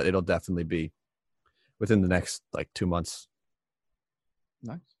date, but it'll definitely be within the next, like, 2 months.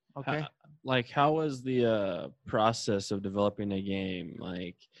 Nice. Okay. How was the process of developing a game?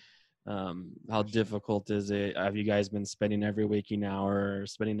 Like, how difficult is it? Have you guys been spending every waking hour,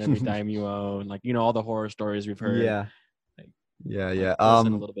 spending every dime you own? Like, all the horror stories we've heard. Yeah. Fill us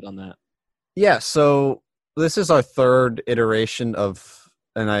in a little bit on that. Yeah. So this is our third iteration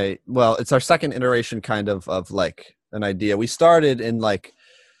it's our second iteration kind of like an idea. We started in, like,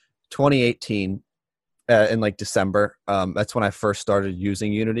 2018 in, like, December. That's when I first started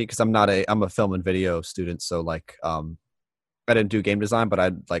using Unity, because I'm a film and video student. So, like, I didn't do game design, but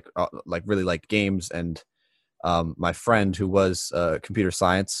I really liked games, and my friend, who was computer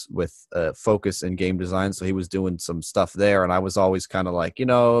science with a focus in game design, so he was doing some stuff there, and I was always kind of like,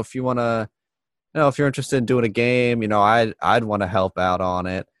 if you want to, if you're interested in doing a game, I'd want to help out on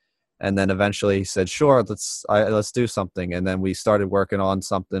it. And then eventually he said, sure, let's do something, and then we started working on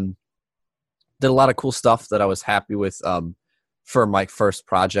something. Did a lot of cool stuff that I was happy with for my first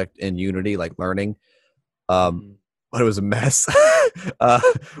project in Unity, like learning. But it was a mess.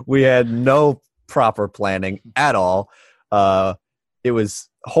 We had no proper planning at all. It was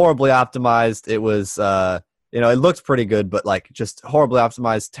horribly optimized. It was, it looked pretty good, but, like, just horribly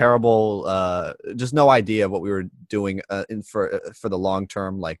optimized, terrible. Just no idea what we were doing for the long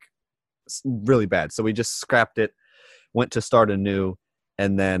term. Like, really bad. So we just scrapped it, went to start anew,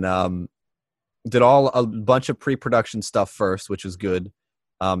 and then did a bunch of pre-production stuff first, which was good.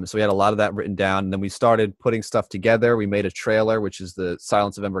 So we had a lot of that written down, and then we started putting stuff together. We made a trailer, which is the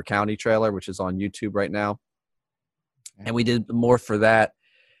Silence of Ember County trailer, which is on YouTube right now. And we did more for that.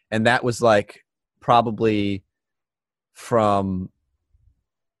 And that was, like, probably from,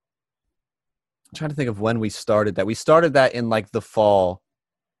 I'm trying to think of when we started that. We started that in, like, the fall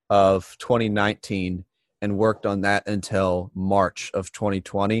of 2019 and worked on that until March of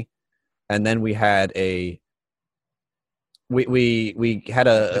 2020. And then we had we had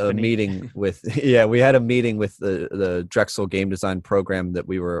a meeting with we had a meeting with the Drexel game design program that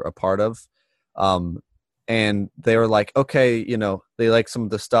we were a part of, and they were like, okay, they like some of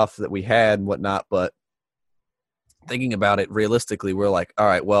the stuff that we had and whatnot, but thinking about it realistically, we're like, all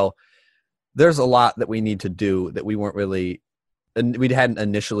right, well, there's a lot that we need to do that we hadn't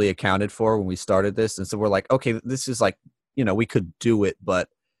initially accounted for when we started this, and so we're like, okay, this is like, we could do it, but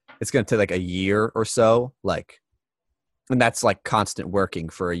it's going to take like a year or so, like. And that's, like, constant working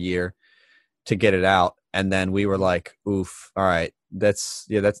for a year. to get it out. And then we were like, oof, all right, that's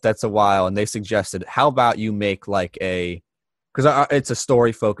a while. And they suggested, how about you make like because it was a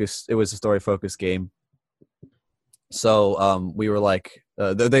story focused game. So we were like,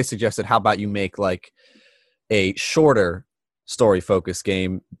 they suggested, how about you make like a shorter story focused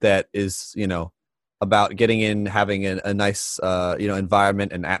game that is, about getting in, having a nice,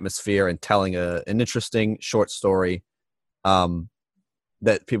 environment and atmosphere, and telling an interesting short story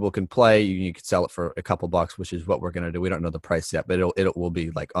that people can play. You can sell it for a couple bucks, which is what we're going to do. We don't know the price yet, but it will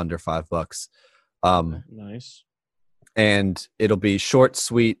be like under $5. Nice. And it'll be short,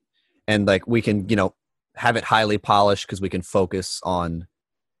 sweet, and like we can, have it highly polished because we can focus on,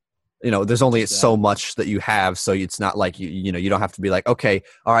 there's only so much that you have. So it's not like you don't have to be like, okay,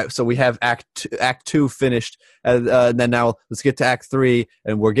 all right, so we have act 2 finished, and then now let's get to act 3,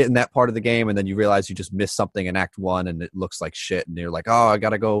 and we're getting that part of the game, and then you realize you just missed something in act 1 and it looks like shit, and you're like, oh, I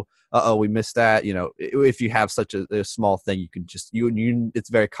gotta go, we missed that. If you have such a small thing, you can just it's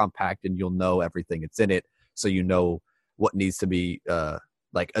very compact, and you'll know everything that's in it, so you know what needs to be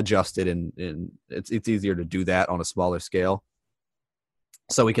like adjusted, and it's easier to do that on a smaller scale.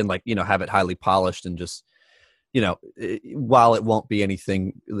 So we can have it highly polished, and just, while it won't be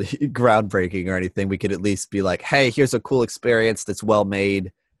anything groundbreaking or anything, we could at least be like, hey, here's a cool experience that's well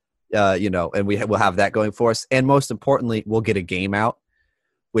made, and we'll have that going for us. And most importantly, we'll get a game out,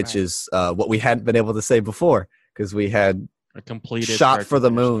 which is what we hadn't been able to say before, because we had a completed shot for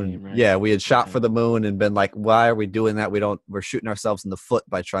the moon. Game, right? Yeah, we had shot for the moon and been like, why are we doing that? We're shooting ourselves in the foot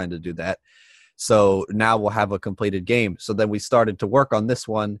by trying to do that. So now we'll have a completed game. So then we started to work on this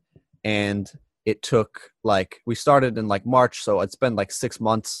one, and it took we started in March. So it's been 6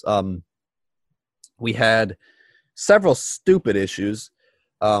 months. We had several stupid issues.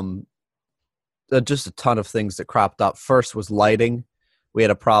 Just a ton of things that cropped up. First was lighting. We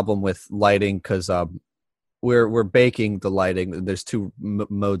had a problem with lighting because we're baking the lighting. There's 2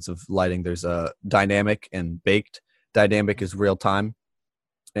 modes of lighting. There's a dynamic and baked. Dynamic is real time,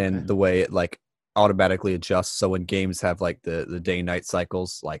 and the way it automatically adjusts. So when games have the day night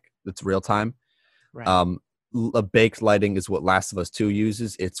cycles, it's real time. Right. A baked lighting is what Last of Us 2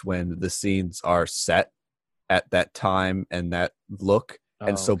 uses. It's when the scenes are set at that time and that look.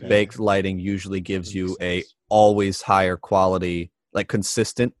 And so baked lighting usually gives you a always higher quality,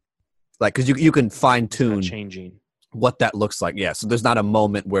 consistent, because you can fine tune changing what that looks like. Yeah. So there's not a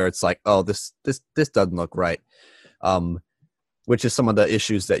moment where it's like, oh, this doesn't look right. Which is some of the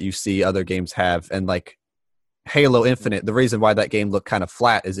issues that you see other games have. And Halo Infinite, the reason why that game looked kind of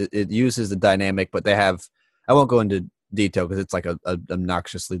flat is it uses the dynamic, but they have, I won't go into detail because it's a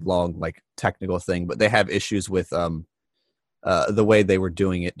obnoxiously long technical thing, but they have issues with the way they were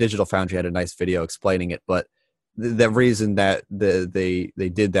doing it. Digital Foundry had a nice video explaining it, but the reason that they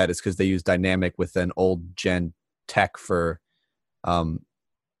did that is because they use dynamic with an old gen tech for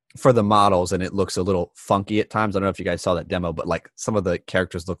the models, and it looks a little funky at times. I don't know if you guys saw that demo, but some of the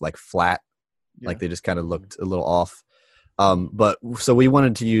characters look flat, they just kind of looked a little off. But so we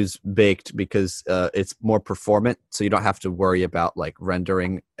wanted to use baked because it's more performant, so you don't have to worry about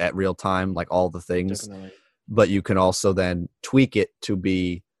rendering at real time, all the things. Definitely. But you can also then tweak it to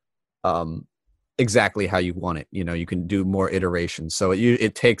be exactly how you want it. You can do more iterations, so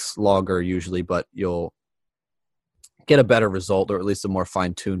it takes longer usually, but you'll get a better result, or at least a more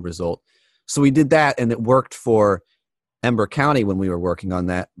fine-tuned result. So we did that, and it worked for Ember County when we were working on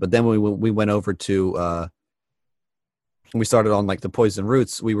that. But then we went over to we started on the Poison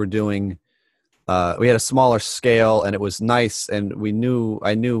Roots. We were doing we had a smaller scale, and it was nice, and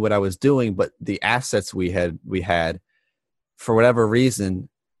I knew what I was doing, but the assets we had for whatever reason,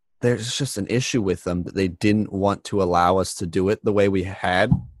 there's just an issue with them that they didn't want to allow us to do it the way we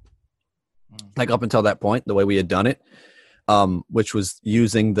had. Up until that point, the way we had done it, which was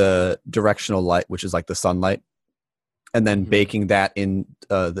using the directional light, which is the sunlight, and then baking that in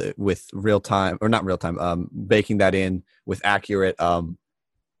with real time, or not real time, baking that in with accurate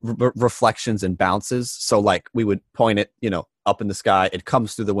reflections and bounces. So we would point it, up in the sky, it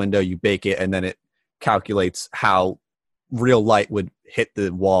comes through the window, you bake it, and then it calculates how real light would hit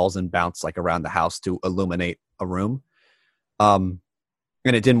the walls and bounce around the house to illuminate a room.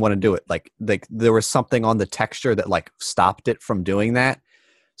 And it didn't want to do it. There was something on the texture that stopped it from doing that.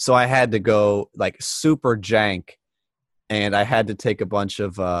 So I had to go super jank, and I had to take a bunch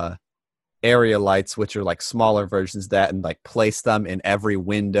of area lights, which are smaller versions of that, and place them in every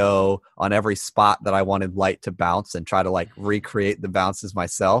window on every spot that I wanted light to bounce, and try to recreate the bounces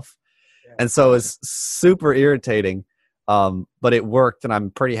myself. And so it was super irritating, but it worked, and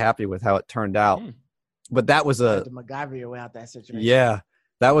I'm pretty happy with how it turned out. But that was to MacGyver your way out that situation. Yeah.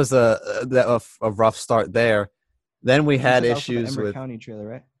 that was a rough start there. Then we had That was for the issues Ember with County trailer,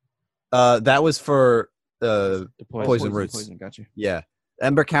 right? that was for The Poison Roots. Poison, got you. Yeah,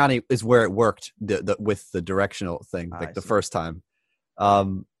 Ember County is where it worked with the directional thing, like the first time.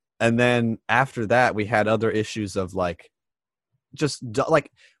 And then after that, we had other issues of like, just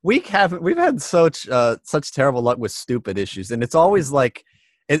like we've had such terrible luck with stupid issues, and it's always like,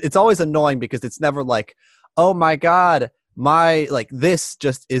 it's always annoying because it's never like, oh my god, my like this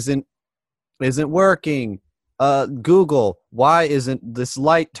just isn't working. Google, why isn't this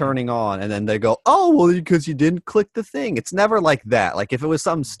light turning on? And then they go, oh, well, because you didn't click the thing. It's never like that. Like if it was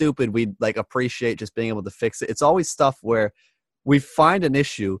something stupid, we'd like appreciate just being able to fix it. It's always stuff where we find an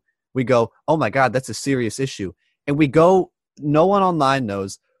issue, we go, oh my god, that's a serious issue, and we go, no one online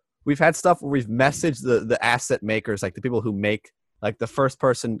knows. We've had stuff where we've messaged the asset makers, like the people who make like the first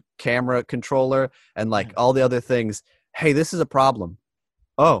person camera controller and like all the other things. Hey, this is a problem.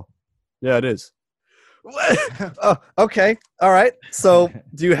 Oh, yeah, it is. Oh, okay. All right. So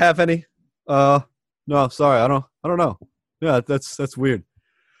do you have any? No, sorry. I don't know. Yeah, that's weird.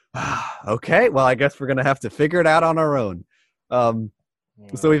 Okay. Well, I guess we're going to have to figure it out on our own.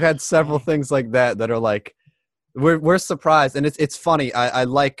 So we've had several things like that are like, we're surprised. And it's funny. I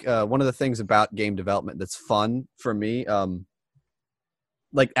like, one of the things about game development that's fun for me,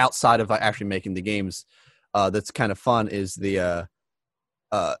 like outside of actually making the games, that's kind of fun is the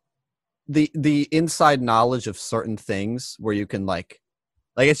inside knowledge of certain things where you can like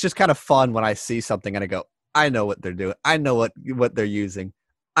it's just kind of fun when I see something and I go, I know what they're doing. I know what they're using.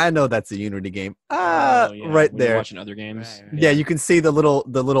 I know that's a Unity game. Right when there. you're watching other games. Right. Yeah, you can see the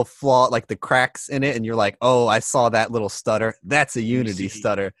little flaw, like the cracks in it, and you're like, oh, I saw that little stutter. That's a Unity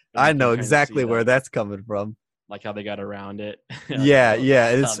stutter. I know exactly where that's coming from. Like how they got around it. Yeah,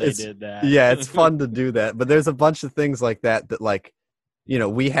 how they did that. Yeah, it's fun to do that. But there's a bunch of things like that like, you know,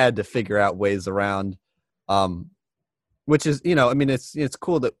 we had to figure out ways around, which is, you know, I mean, it's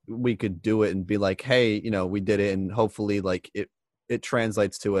cool that we could do it and be like, hey, you know, we did it, and hopefully like it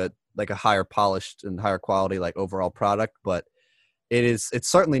translates to a higher polished and higher quality like overall product. But it's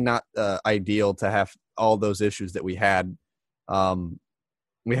certainly not ideal to have all those issues that we had.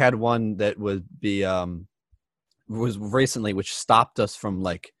 We had one that was recently, which stopped us from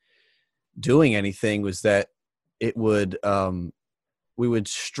like doing anything, was that it would we would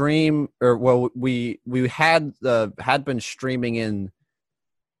stream, or well, we had been streaming in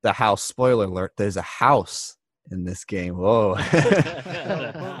the house. Spoiler alert: there's a house in this game. Whoa!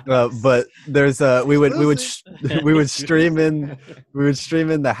 But there's we would stream in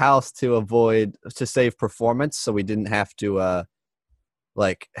the house to save performance, so we didn't have to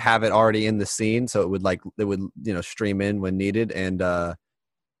like have it already in the scene, so it would you know stream in when needed, and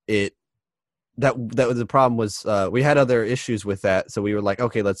that was the problem. Was we had other issues with that, so we were like,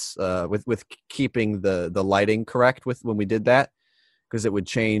 okay, let's with keeping the lighting correct with when we did that, because it would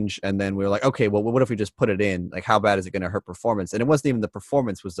change. And then we were like, okay, well, what if we just put it in? Like, how bad is it going to hurt performance? And it wasn't even the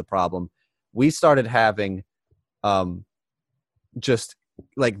performance was the problem. We started having just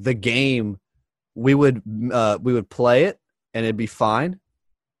like the game, we would play it and it'd be fine,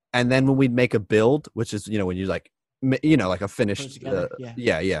 and then when we'd make a build, which is, you know, when you like, you know, like a finished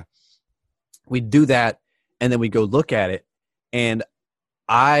yeah, we'd do that, and then we go look at it, and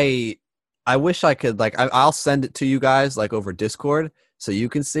I wish I could, like, I'll send it to you guys like over Discord so you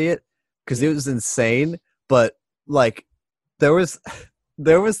can see it, because it was insane. But like there was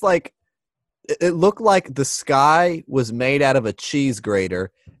like, it looked like the sky was made out of a cheese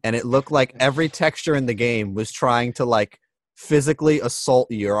grater, and it looked like every texture in the game was trying to like physically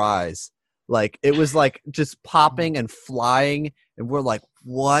assault your eyes. Like it was like just popping and flying, and we're like,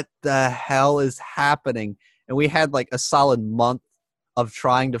 what the hell is happening? And we had like a solid month of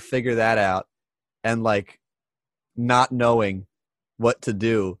trying to figure that out, and like not knowing what to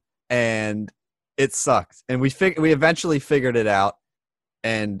do, and it sucked. And we eventually figured it out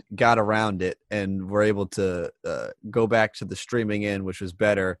and got around it, and were able to go back to the streaming in, which was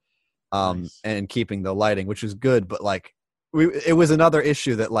better, nice. And keeping the lighting, which was good. But like it was another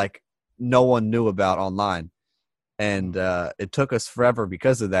issue that like no one knew about online, and it took us forever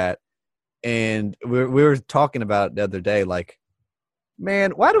because of that. And we were talking about it the other day, like,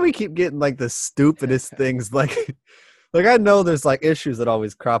 man, why do we keep getting like the stupidest things? Like I know there's like issues that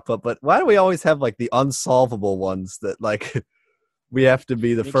always crop up, but why do we always have like the unsolvable ones that like we have to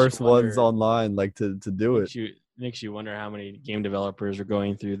be the first ones online like to do it? Makes you wonder how many game developers are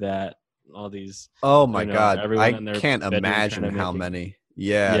going through that. All these. Oh my God, I can't imagine how many.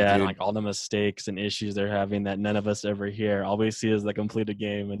 Yeah, and like all the mistakes and issues they're having that none of us ever hear. All we see is the completed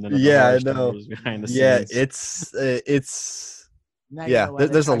game, and then I know. behind the scenes. scenes. It's Now you Yeah, know why they're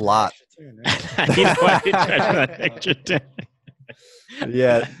there's a charging lot. extra turn, right? He's quite that extra turn.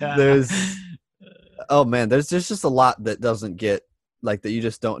 Yeah, there's just a lot that doesn't get like that you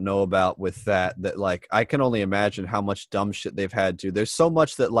just don't know about with that like I can only imagine how much dumb shit they've had to. There's so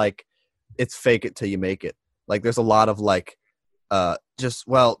much that like it's fake it till you make it. Like there's a lot of like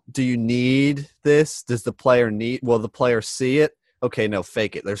do you need this? Does the player will the player see it? Okay, no,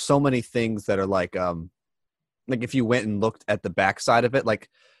 fake it. There's so many things that are like if you went and looked at the backside of it, like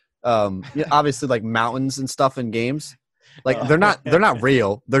obviously like mountains and stuff in games, like they're not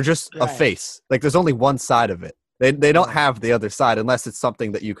real. They're just a Right. face. Like there's only one side of it. They don't have the other side unless it's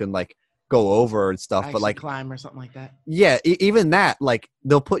something that you can like go over and stuff. Actually but like climb or something like that. yeah, even that, like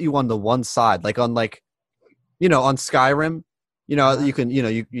they'll put you on the one side, like on like on Skyrim, you can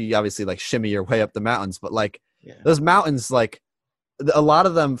you obviously like shimmy your way up the mountains, but like those mountains, like a lot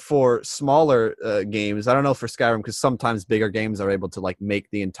of them for smaller games. I don't know for Skyrim because sometimes bigger games are able to like make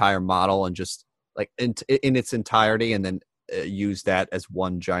the entire model and just like in its entirety and then use that as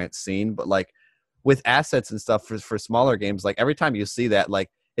one giant scene. But like with assets and stuff for smaller games, like every time you see that, like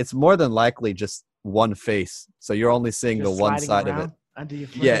it's more than likely just one face, so you're only seeing Just the one sliding side of it. around under your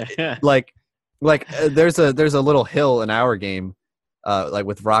foot. Yeah, like there's a little hill in our game, like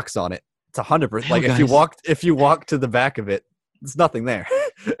with rocks on it. It's 100%. Like if you walk to the back of it, it's nothing there.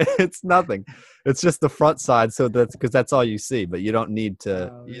 It's nothing. It's just the front side. So that's because that's all you see. But you don't need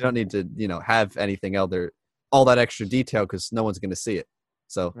to. You don't need to. Have anything all that extra detail because no one's going to see it.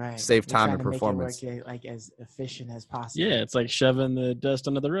 So save You're time trying and to make it performance. work, like as efficient as possible. Yeah, it's like shoving the dust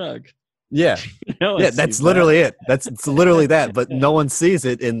under the rug. Yeah, No one yeah, sees that's that. literally it. It's literally that. But no one sees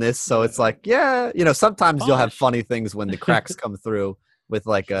it in this, so it's like, sometimes you'll have funny things when the cracks come through with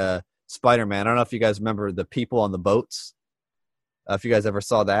like Spider-Man. I don't know if you guys remember the people on the boats. If you guys ever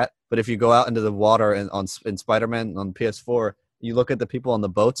saw that, but if you go out into the water in Spider-Man on PS4, you look at the people on the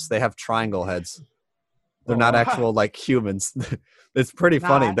boats. They have triangle heads. They're not actual like humans. It's pretty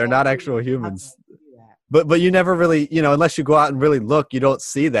funny. They're not actual humans. But you never really, unless you go out and really look, you don't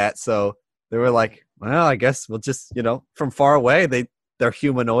see that. So they were like, well, I guess we'll just, from far away, they're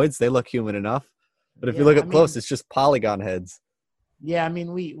humanoids. They look human enough. But if you look up close, it's just polygon heads. Yeah, I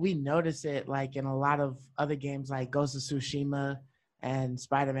mean, we notice it like in a lot of other games like Ghost of Tsushima and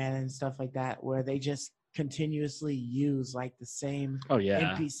Spider-Man and stuff like that, where they just continuously use like the same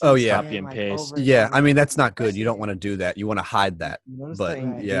NPC. Oh yeah, copy and paste. Yeah, I mean that's not good. You don't want to do that. You want to hide that. You notice But that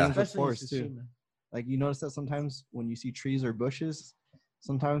in yeah, games of forest too. Like you notice that sometimes when you see trees or bushes,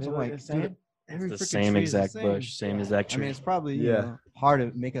 sometimes I'm like, dude, every the freaking same tree is the exact bush, same exact I tree. mean, it's probably hard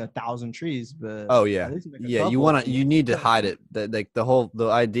to make 1,000 trees, but oh yeah, at least make a yeah. couple. You need to hide it. Like the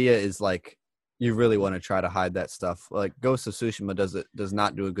idea is like you really want to try to hide that stuff. Like Ghost of Tsushima does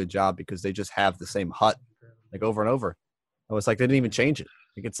not do a good job because they just have the same hut like over and over. Oh, it's like they didn't even change it.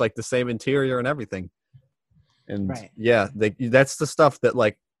 Like it's like the same interior and everything. And yeah, that's the stuff that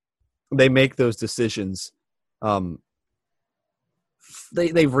like they make those decisions.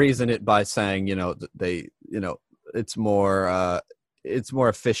 They reason it by saying it's more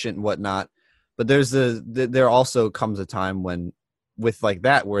efficient and whatnot. But there also comes a time when with like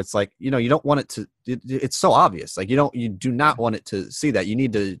that where it's like you don't want it to. It's so obvious. Like you do not want it to see that. You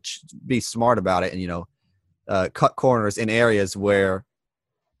need to be smart about it and cut corners in areas where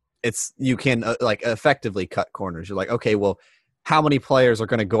you can like effectively cut corners. You're like, okay, well, how many players are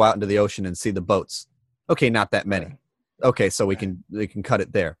going to go out into the ocean and see the boats? Okay, not that many. Okay, so we can cut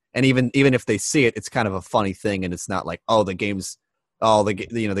it there. And even if they see it, it's kind of a funny thing, and it's not like the game's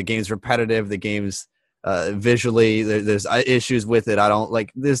repetitive. The game's visually there's issues with it. I don't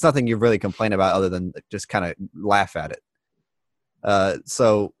like. There's nothing you really complain about other than just kind of laugh at it.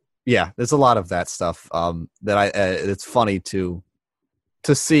 So yeah, there's a lot of that stuff that it's funny to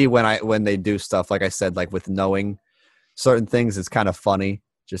see when they do stuff. Like I said, like with knowing certain things, it's kind of funny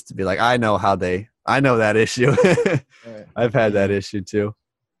just to be like, I know that issue. I've had that issue too.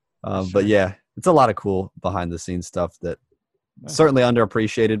 But yeah, it's a lot of cool behind the scenes stuff that certainly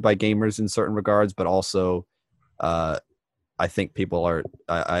underappreciated by gamers in certain regards, but also I think people are,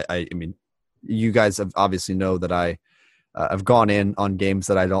 I mean, you guys have obviously know that I've gone in on games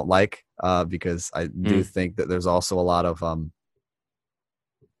that I don't like because I do think that there's also a lot of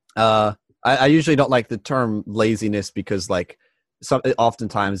I usually don't like the term laziness because like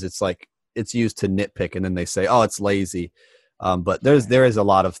oftentimes it's like it's used to nitpick and then they say, oh, it's lazy. But there is a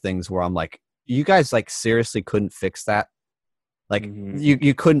lot of things where I'm like, you guys like seriously couldn't fix that. Like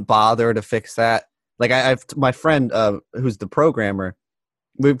you couldn't bother to fix that. Like I've my friend who's the programmer,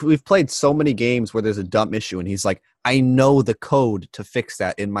 we've played so many games where there's a dumb issue and he's like, I know the code to fix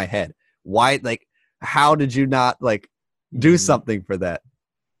that in my head. Why? Like, how did you not like do something for that.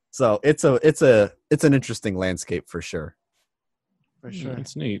 So it's an interesting landscape for sure. For sure.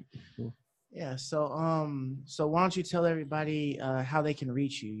 It's neat. Yeah. So why don't you tell everybody how they can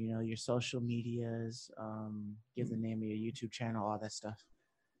reach you? You know, your social medias, give the name of your YouTube channel, all that stuff.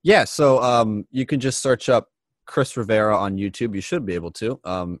 Yeah, so you can just search up Chris Rivera on YouTube. You should be able to.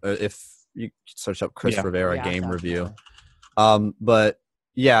 If you search up Chris Rivera game review. But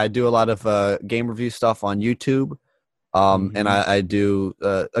yeah, I do a lot of game review stuff on YouTube. And I do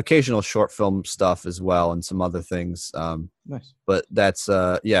occasional short film stuff as well and some other things. Nice. But that's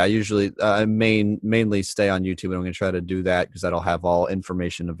I usually mainly stay on YouTube, and I'm going to try to do that because that'll have all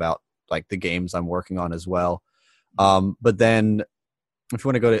information about like the games I'm working on as well. But then if you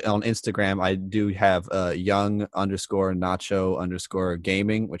want to go to on Instagram, I do have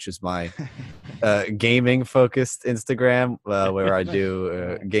young_nacho_gaming, which is my gaming focused Instagram where I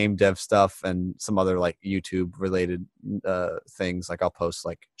do game dev stuff and some other like YouTube related things. Like I'll post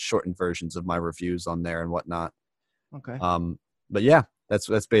like shortened versions of my reviews on there and whatnot. Okay. But yeah, that's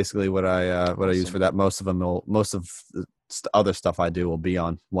basically what I use for that. Most of the other stuff I do will be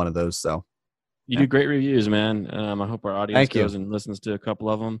on one of those. So. You do great reviews, man. I hope our audience goes and listens to a couple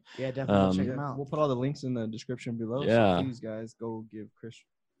of them. Yeah, definitely check them out. We'll put all the links in the description below. Yeah. So please, guys, go give Chris,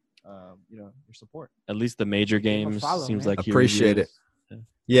 your support. At least the major games seems like he appreciate it.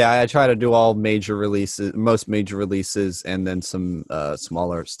 Yeah, I try to do all major releases, most major releases, and then some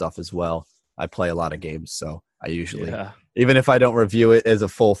smaller stuff as well. I play a lot of games, so I usually, even if I don't review it as a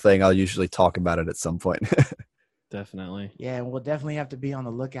full thing, I'll usually talk about it at some point. Definitely. Yeah, and we'll definitely have to be on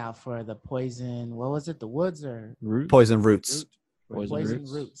the lookout for the poison. What was it? The woods or Poison Roots? Poison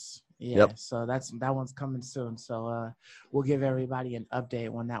Roots. Yeah. Yep. So that one's coming soon. So we'll give everybody an update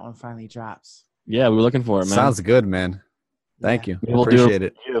when that one finally drops. Yeah, we're looking for it, man. Sounds good, man. Thank you. We'll appreciate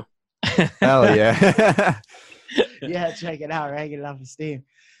it. Hell yeah. Yeah, check it out, right? Get it off of Steam.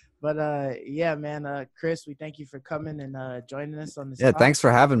 But yeah, man, Chris, we thank you for coming and joining us on this. Yeah, thanks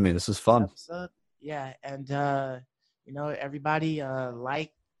for having me. This was fun. Episode. Yeah, and everybody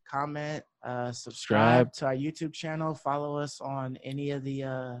like, comment, subscribe to our YouTube channel, follow us on any of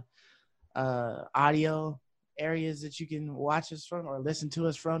the audio areas that you can watch us from or listen to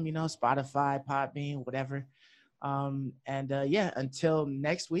us from, Spotify, Podbean, whatever. Until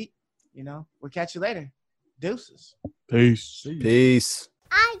next week, we'll catch you later. Deuces. Peace. Peace.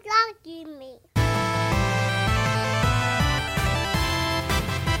 I love you, me.